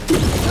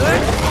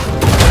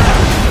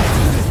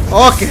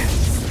 Okay.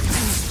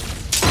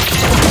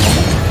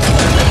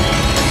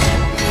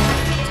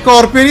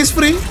 Scorpion is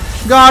free.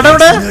 Guard out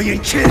there.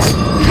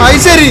 Hi,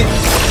 Siri.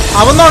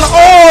 I was not.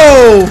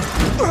 Oh!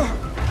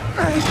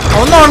 I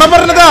was not a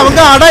person. I was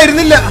guard. I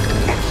didn't know.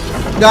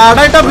 Guard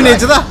out of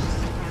nature.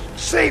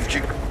 Saved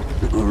you.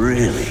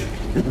 Really?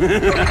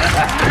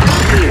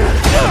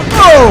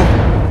 Oh!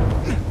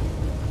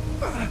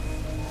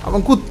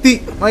 I'm kutti.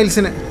 Miles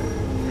in it.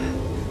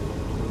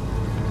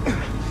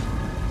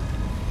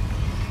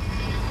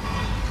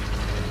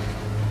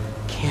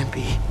 Can't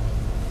be.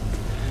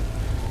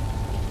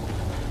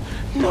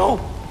 No.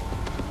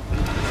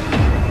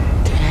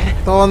 Dad?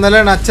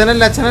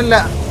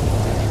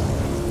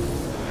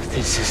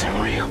 This isn't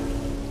real.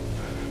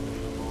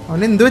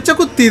 അവൻ എന്ത് വെച്ചാ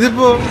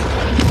കുത്തിയതിപ്പോ?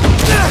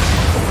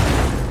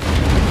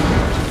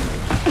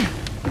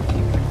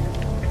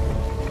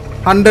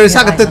 Hunters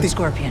അകത്തെത്തി.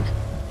 Scorpion.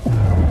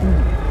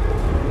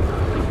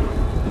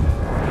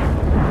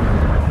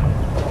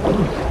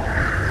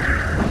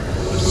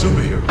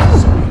 Superhero.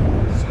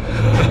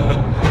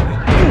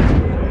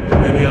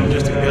 Maybe I'm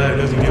just a guy who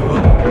doesn't give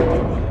up.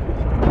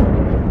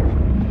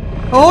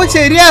 ഓ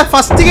ശരിയാ,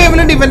 first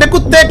ഗെയിമിലുണ്ട് ഇവന്റെ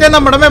കുത്തേറ്റ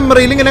നമ്മുടെ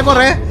മെമ്മറിയിൽ ഇങ്ങനെ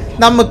കുറെ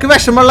നമുക്ക്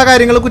വിഷമമുള്ള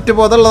കാര്യങ്ങൾ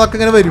കുറ്റബോധമുള്ളതൊക്കെ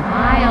ഇങ്ങനെ വരും.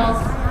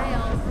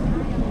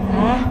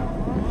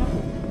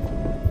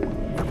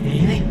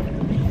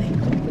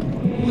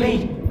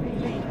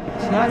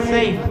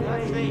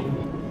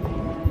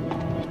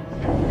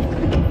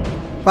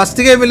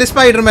 ഫസ്റ്റ് ഗെയിമിൽ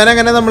സ്പൈഡർമാൻ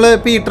അങ്ങനെ നമ്മൾ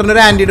പീറ്ററിന്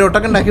ഒരു ആന്റിഡോട്ട്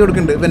ഒക്കെ ഉണ്ടാക്കി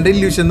കൊടുക്കുന്നുണ്ട് ഇവന്റെ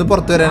ഇല്യൂഷൻ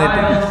പുറത്തു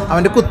വരാനായിട്ട്.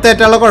 അവന്റെ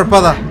കുത്തേറ്റുള്ള കുഴപ്പം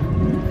അതാ.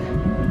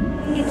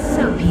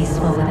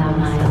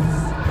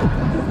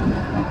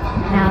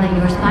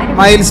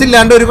 മൈൽസ്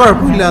ഇല്ലാണ്ട് ഒരു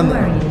കുഴപ്പമില്ലാന്ന്.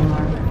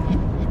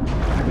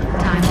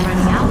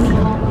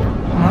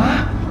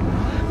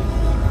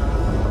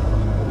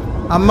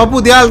 അമ്മ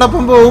പുതിയ ആളുടെ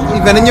ഒപ്പം പോവും,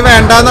 ഇവനിഞ്ഞ്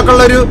വേണ്ടെന്നൊക്കെ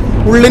ഉള്ളൊരു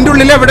ഉള്ളിന്റെ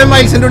ഉള്ളിൽ എവിടെ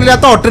മൈൽസിന്റെ ഉള്ളിൽ ആ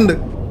തോട്ടുണ്ട്.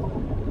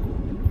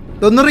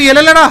 ഇതൊന്നും റിയൽ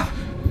അല്ലടാ.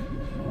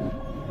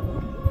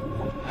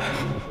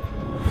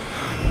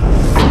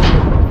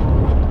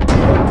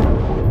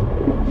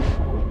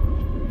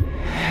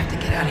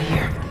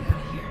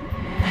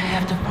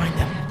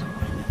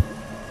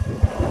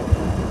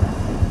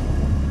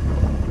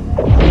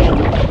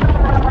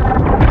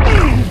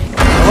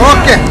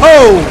 Okay.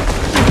 Oh.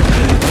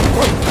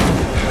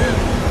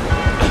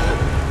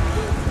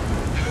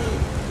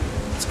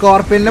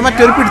 സ്കോർപ്പിയനെ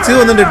മറ്റൊരു പിടിച്ചു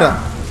തോന്നുന്നുണ്ട് കേട്ടോ.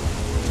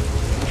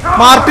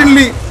 Martin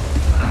Lee.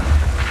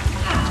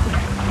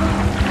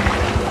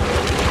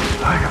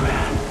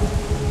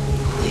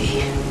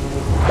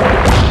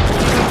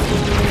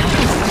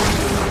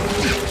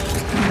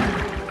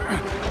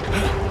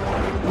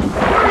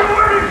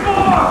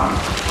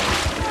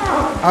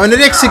 അവന്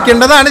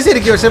രക്ഷിക്കേണ്ടതാണ്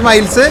ശരിക്കും, പക്ഷെ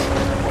മൈൽസ്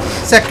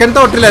സെക്കൻഡ്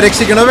തോട്ടില്ല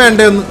രക്ഷിക്കണോ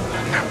വേണ്ടെന്ന്.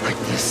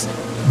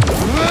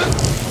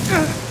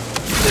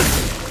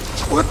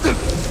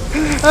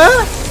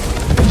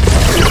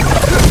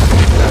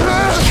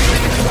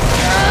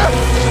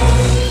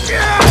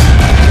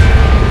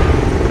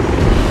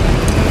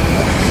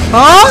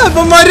 ആ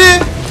ഇപ്പന്മാര്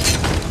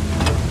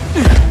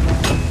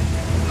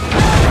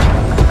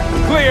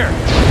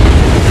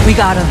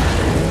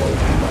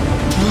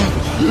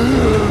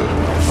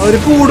അവര്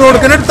കൂട്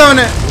കൊടുക്കാൻ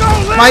എടുത്തവനെ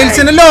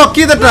മൈൽസിനെ ലോക്ക്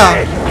ചെയ്തിട്ടാ.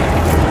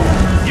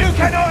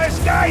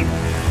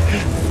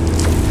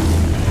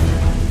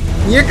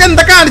 നീയൊക്കെ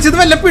എന്താ കാണിച്ചത്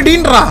വല്ല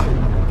പിടിയുണ്ടാ?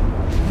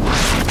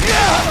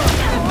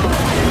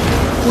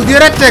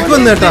 പുതിയൊരു അറ്റാക്ക്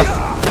വന്നു കേട്ടോ.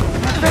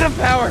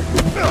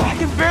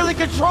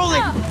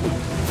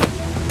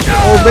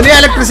 ഓപ്പന്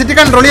ഇലക്ട്രിസിറ്റി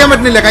കൺട്രോൾ ചെയ്യാൻ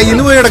പറ്റുന്നില്ല, കയ്യിൽ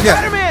നിന്ന് പോയി കിടക്കുക.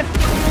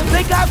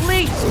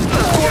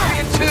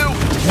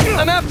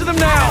 I'm after them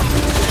now.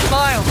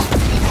 Miles,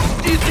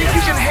 do you think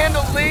you can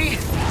handle Lee?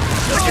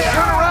 I can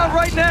turn around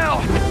right now.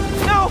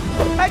 No,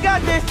 I got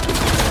this.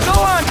 Go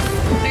on.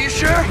 Are you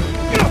sure?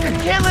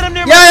 Can't let him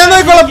near Yeah, my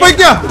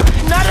yeah,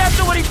 Not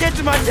after what he did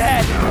to my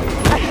dad.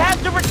 I have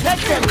to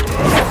protect them.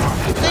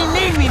 They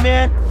need me,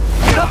 man.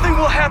 Nothing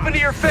will happen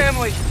to your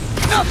family.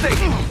 Nothing.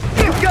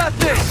 You got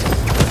this.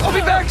 I'll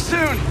be back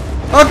soon.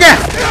 Okay.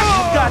 You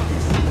got this.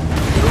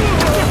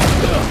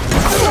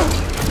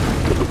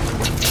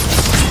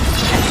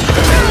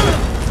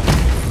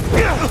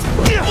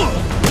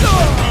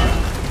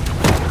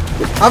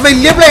 ആ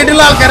വലിയ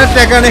ബ്ലേഡുള്ള ആൾക്കാരെ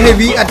അറ്റാക്കാണ്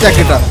heavy attack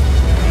കിട്ടാ.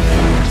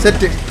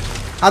 Set.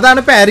 അതാണ്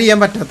പാർ ചെയ്യാൻ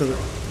പറ്റാത്തത്.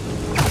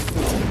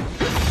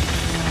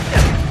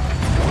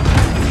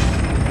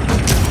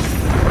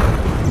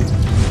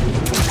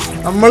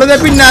 നമ്മളിത്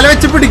പിന്നാലെ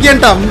വെച്ച്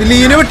പിടിക്കട്ടോ.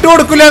 ലീന് വിട്ടു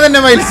കൊടുക്കൂല തന്നെ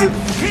മൈൽസ്.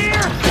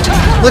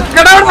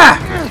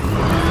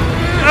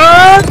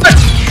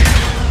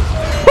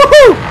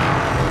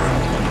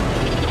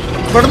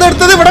 ഇവിടുന്ന്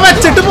എടുത്തത് ഇവിടെ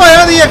വെച്ചിട്ട് പോയാ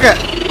മതിയൊക്കെ.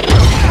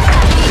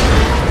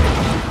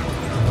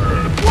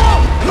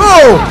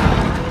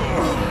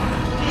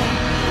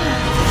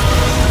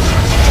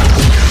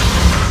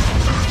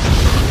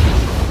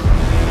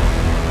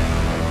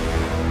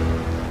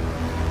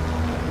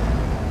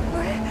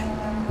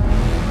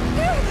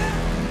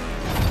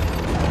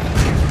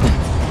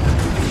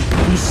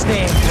 He's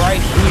staying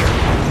right here.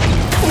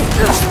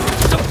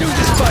 Don't do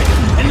this fight.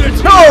 And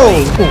there's No!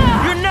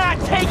 You're not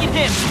taking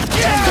him.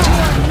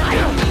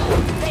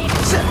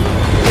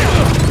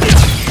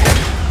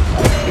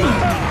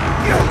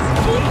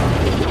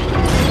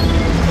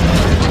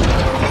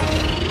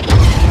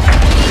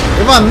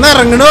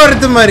 വന്നിറങ്ങണ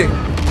ഓരോരുത്തന്മാര്.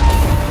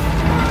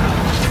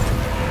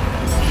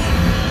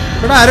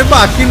 ഇവിടെ ആരും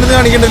ബാക്കിയുണ്ടെന്ന്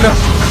കാണിക്കണ്ടല്ലോ.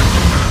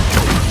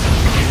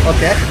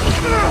 ഓക്കെ,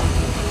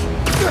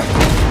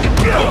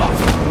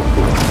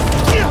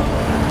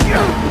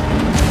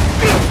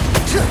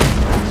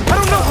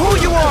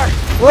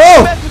 ഓ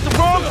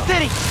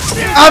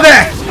അതെ,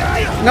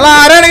 നിങ്ങൾ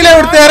ആരാണെങ്കിലും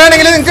ഇവിടുത്തെ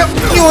ആരാണെങ്കിലും നിങ്ങൾക്ക്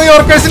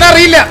ന്യൂയോർക്കേഴ്സിനെ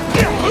അറിയില്ല,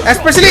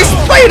 എസ്പെഷ്യലി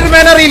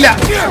സ്പൈഡർമാൻ അറിയില്ല.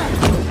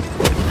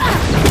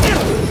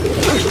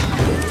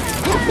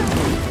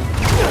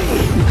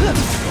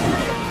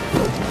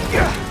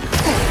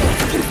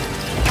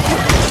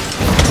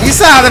 ഈ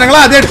സാധനങ്ങൾ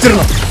ആദ്യം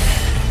അടിച്ചിടണം.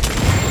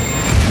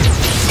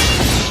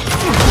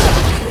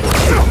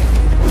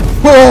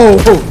 ഓ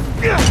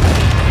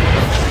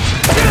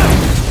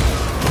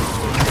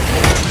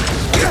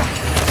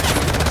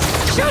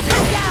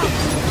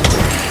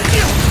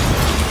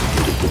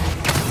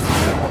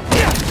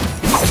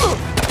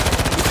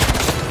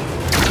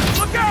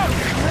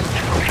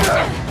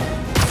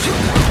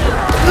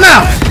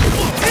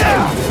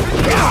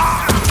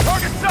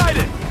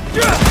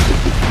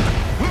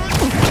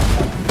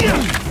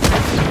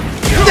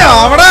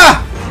അവിടെ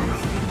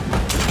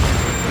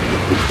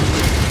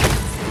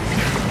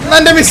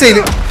എന്റെ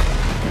missile.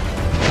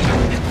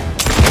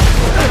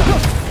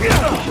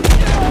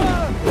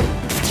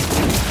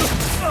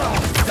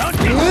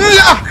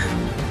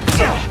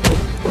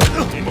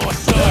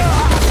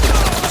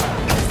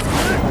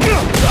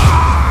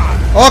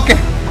 Okay,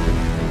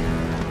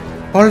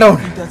 hold down.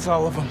 That's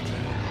all of them.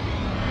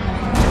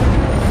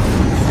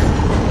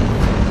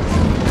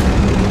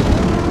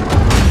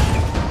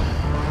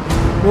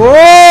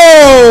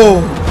 Whoa!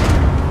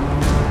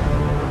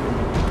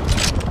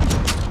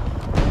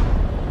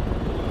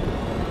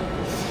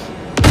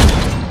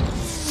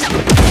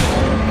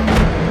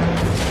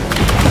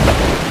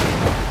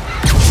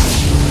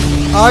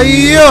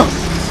 അയ്യോ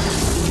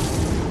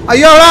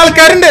അയ്യോ, അവിടെ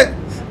ആൾക്കാരുണ്ട്.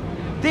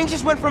 Things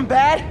just went from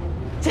bad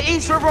to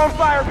East River on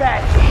fire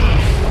bad.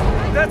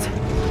 That's...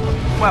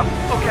 well,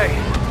 okay.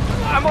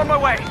 I'm on my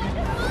way.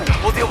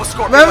 We'll deal with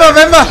Scorpion.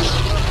 വേമ്പ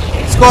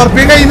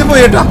scorpion കയ്യിൽ നിന്ന്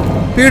പോയിട്ടാ.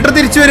 Peter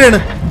തിരിച്ചു വരികയാണ്.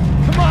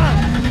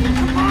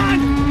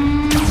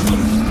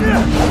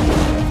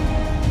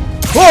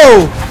 ഓ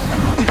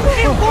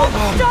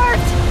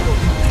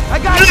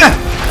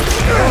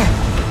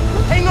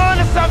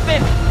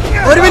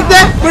ഒരു മിനിറ്റ്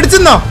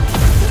പിടിച്ചെന്നോ.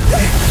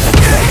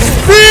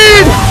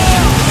 സ്പീഡ്.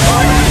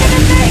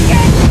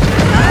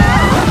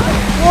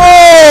 ഓ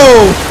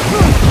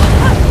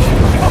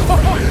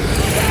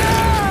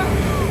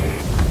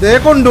ദേ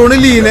കൊണ്ടുപോണ്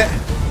ലീനെ.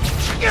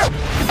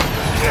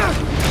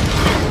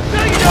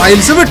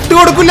 മൈൽസ്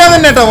വിട്ടുകൊടുക്കില്ല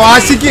തന്നെ കേട്ടോ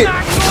വാശിക്ക്.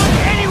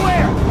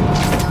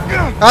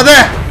 അതെ.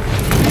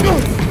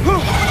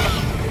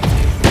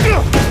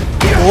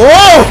 ഓ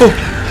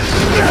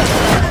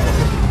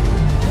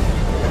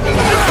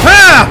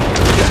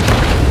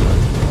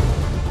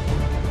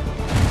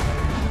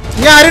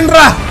നീ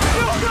ആരുണ്ടാ?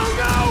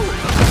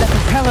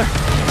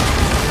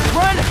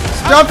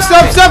 Stop,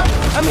 stop, stop!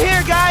 I'm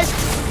here, guys.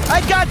 I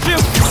got you.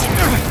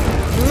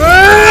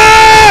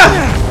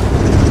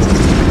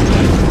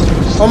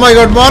 Oh my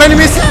God, more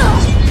enemies.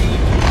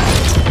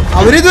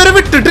 അവരിതുവരെ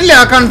വിട്ടിട്ടില്ല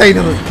ആ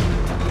container.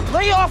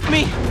 Lay off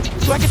me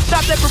so I can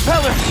stop that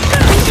propeller.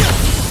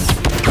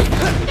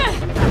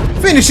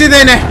 Finish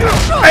ചെയ്തേനെ.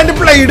 അതിന്റെ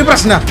ബ്ലേഡ്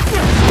പ്രശ്ന.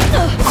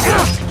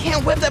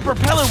 Can't whip that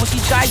propeller with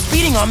these guys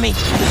beating on me.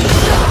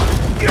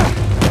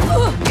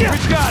 We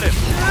got him.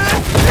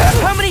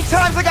 How many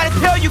times I gotta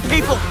tell you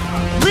people?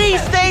 Lee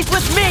stays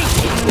with me.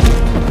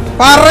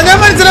 പറഞ്ഞാ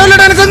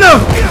മനസ്സിലാവില്ല എനിക്കൊന്നും.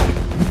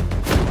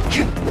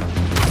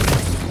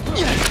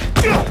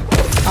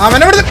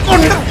 അവനവിടെ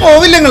കൊണ്ട്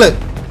പോവില്ല നിങ്ങള്.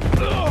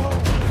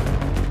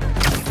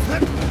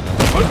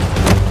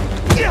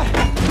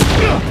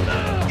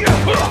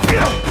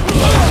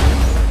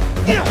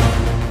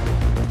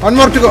 One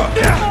more to go.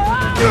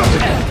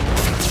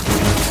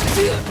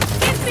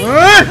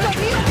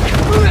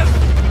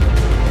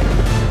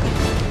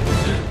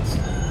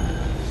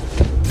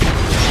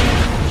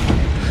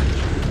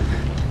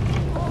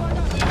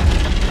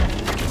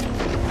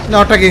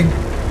 Not again.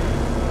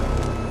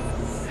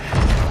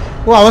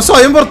 Oh, I was so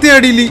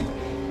important.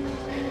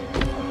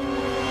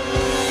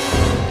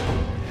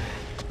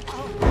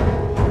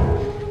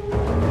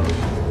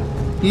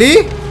 Lee?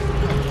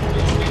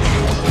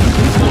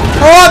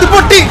 Oh, the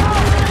potty!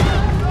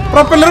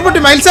 Propeller potty.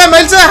 Miles,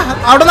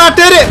 out of that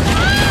area.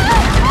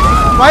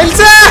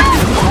 Miles!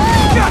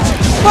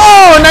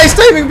 Oh, nice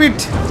timing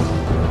beat.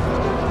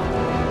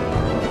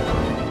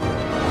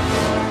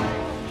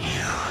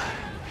 You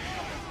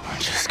are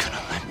just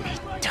gonna let me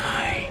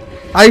die.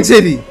 I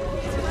said it.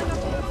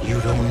 You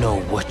don't know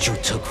what you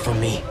took from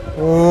me.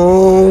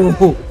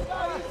 Oh.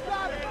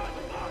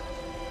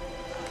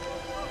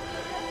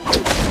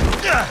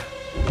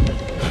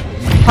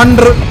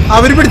 Hunter,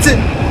 averi pidichu.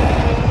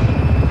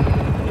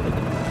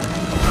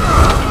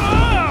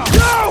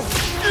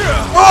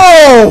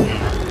 Oh!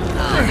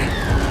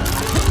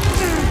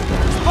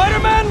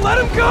 Spider-Man, let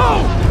him go!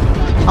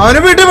 അവനെ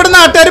വീട്ടിൽ ഇവിടെ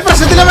നാട്ടുകാർ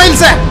പ്രശ്നത്തിലെ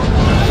മൈൽസേ.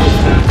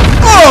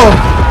 Oh!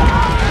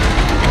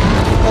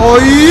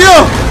 അയ്യോ!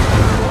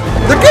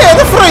 ഇതൊക്കെ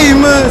ഏത് frame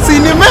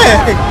cinema?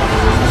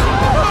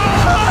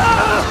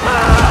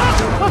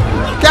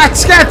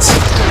 Catch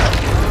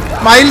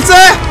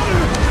മൈൽസേ,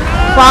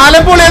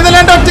 പാലം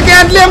പൊളിയെന്നല്ലാണ്ട് ഒറ്റയ്ക്ക്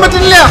handle ചെയ്യാൻ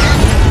പറ്റില്ല.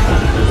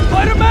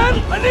 Spider-Man,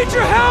 I need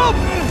your help!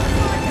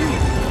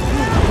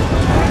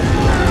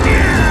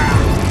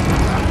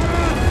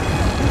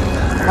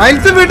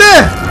 Miles വിട്.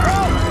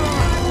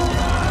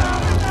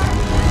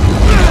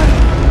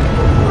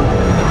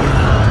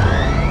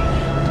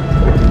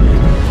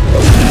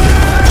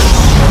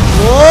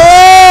 ഓ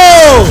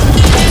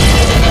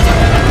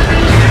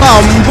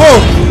അമ്പോ,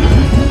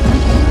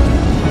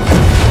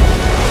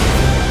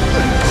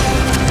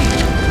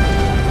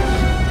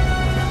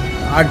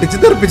 അടിച്ച്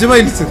തെറിപ്പിച്ച്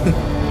മൈൽസ്.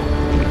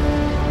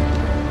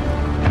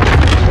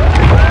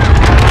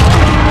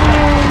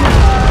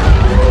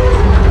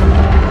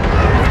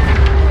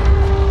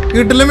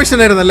 വീട്ടിലെ മിഷൻ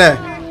ആയിരുന്നല്ലേ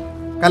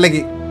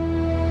കലക്കി.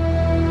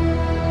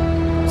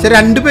 പക്ഷെ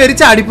രണ്ടുപേര്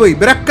ചാടിപ്പോയി.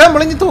 ഇവരൊക്കെ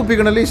നമ്മളിഞ്ഞ്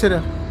തോപ്പിക്കണല്ലേ ഈശ്വര.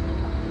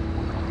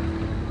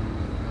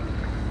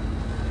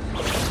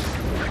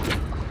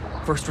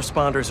 First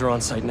responders are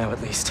on site now,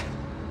 at least.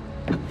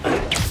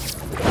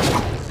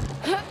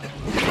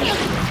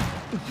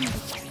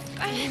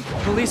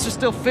 Police are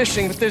still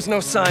fishing, but there's no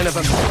sign of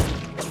them.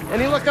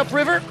 Any luck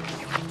upriver?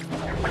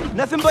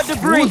 Nothing but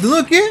debris. ഇത്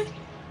നോക്കിയേ,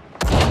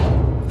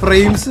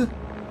 frames.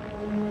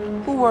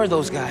 Who are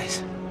those guys?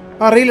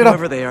 അറിയില്ലടാ.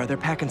 Whoever they are,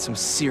 they're packing some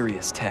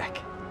serious tech.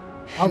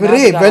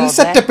 അവരെ well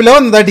സെറ്റപ്പിലോ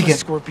വന്നതടിക്കാൻ.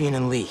 Scorpion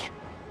and Lee.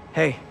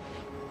 Hey,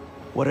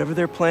 whatever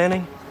they're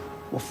planning,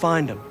 we'll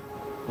find them.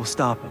 We'll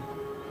stop them.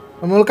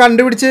 നമ്മൾ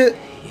കണ്ടുപിടിച്ച്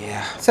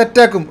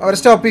സെറ്റാക്കും. അവരെ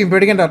stop ചെയ്യും,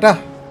 പേടിക്കണ്ട കേട്ടാ.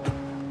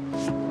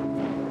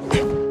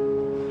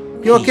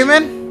 You okay,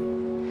 man?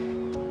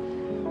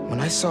 When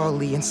I saw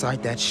Lee inside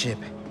that ship,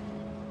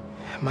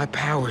 my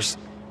powers,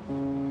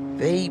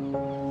 they...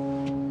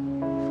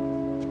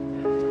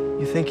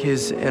 You think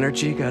his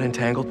energy got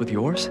entangled with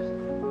yours?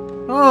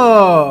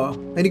 Oh,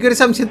 എനിക്കൊരു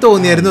സംശയം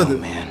തോന്നിയായിരുന്നു അത്.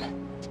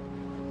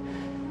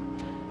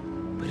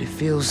 But it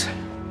feels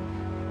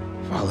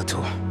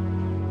volatile.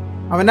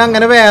 അവൻ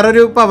അങ്ങനെ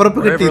വേറൊരു പവർ അപ്പ്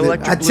കിട്ടിയത്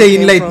ആ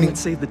ചെയിൻ ലൈറ്റ്നിങ്.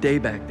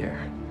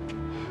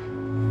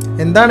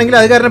 എന്താണെങ്കിലും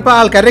അത് കാരണം ഇപ്പൊ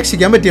ആൾക്കാരെ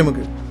രക്ഷിക്കാൻ പറ്റി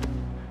നമുക്ക്.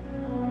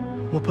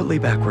 We'll put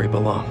Lee back where he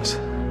belongs.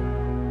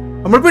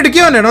 നമ്മൾ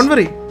പിടിക്കുവന്നെ, don't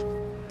worry.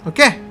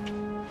 Okay?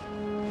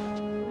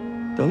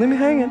 Don't leave me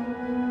hanging.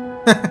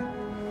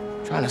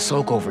 Trying to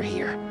soak over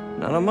here.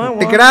 Not on my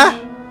watch. Tikada.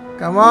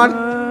 Come on.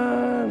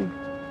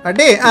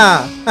 Ade.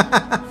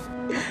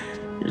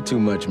 You're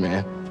too much,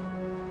 man.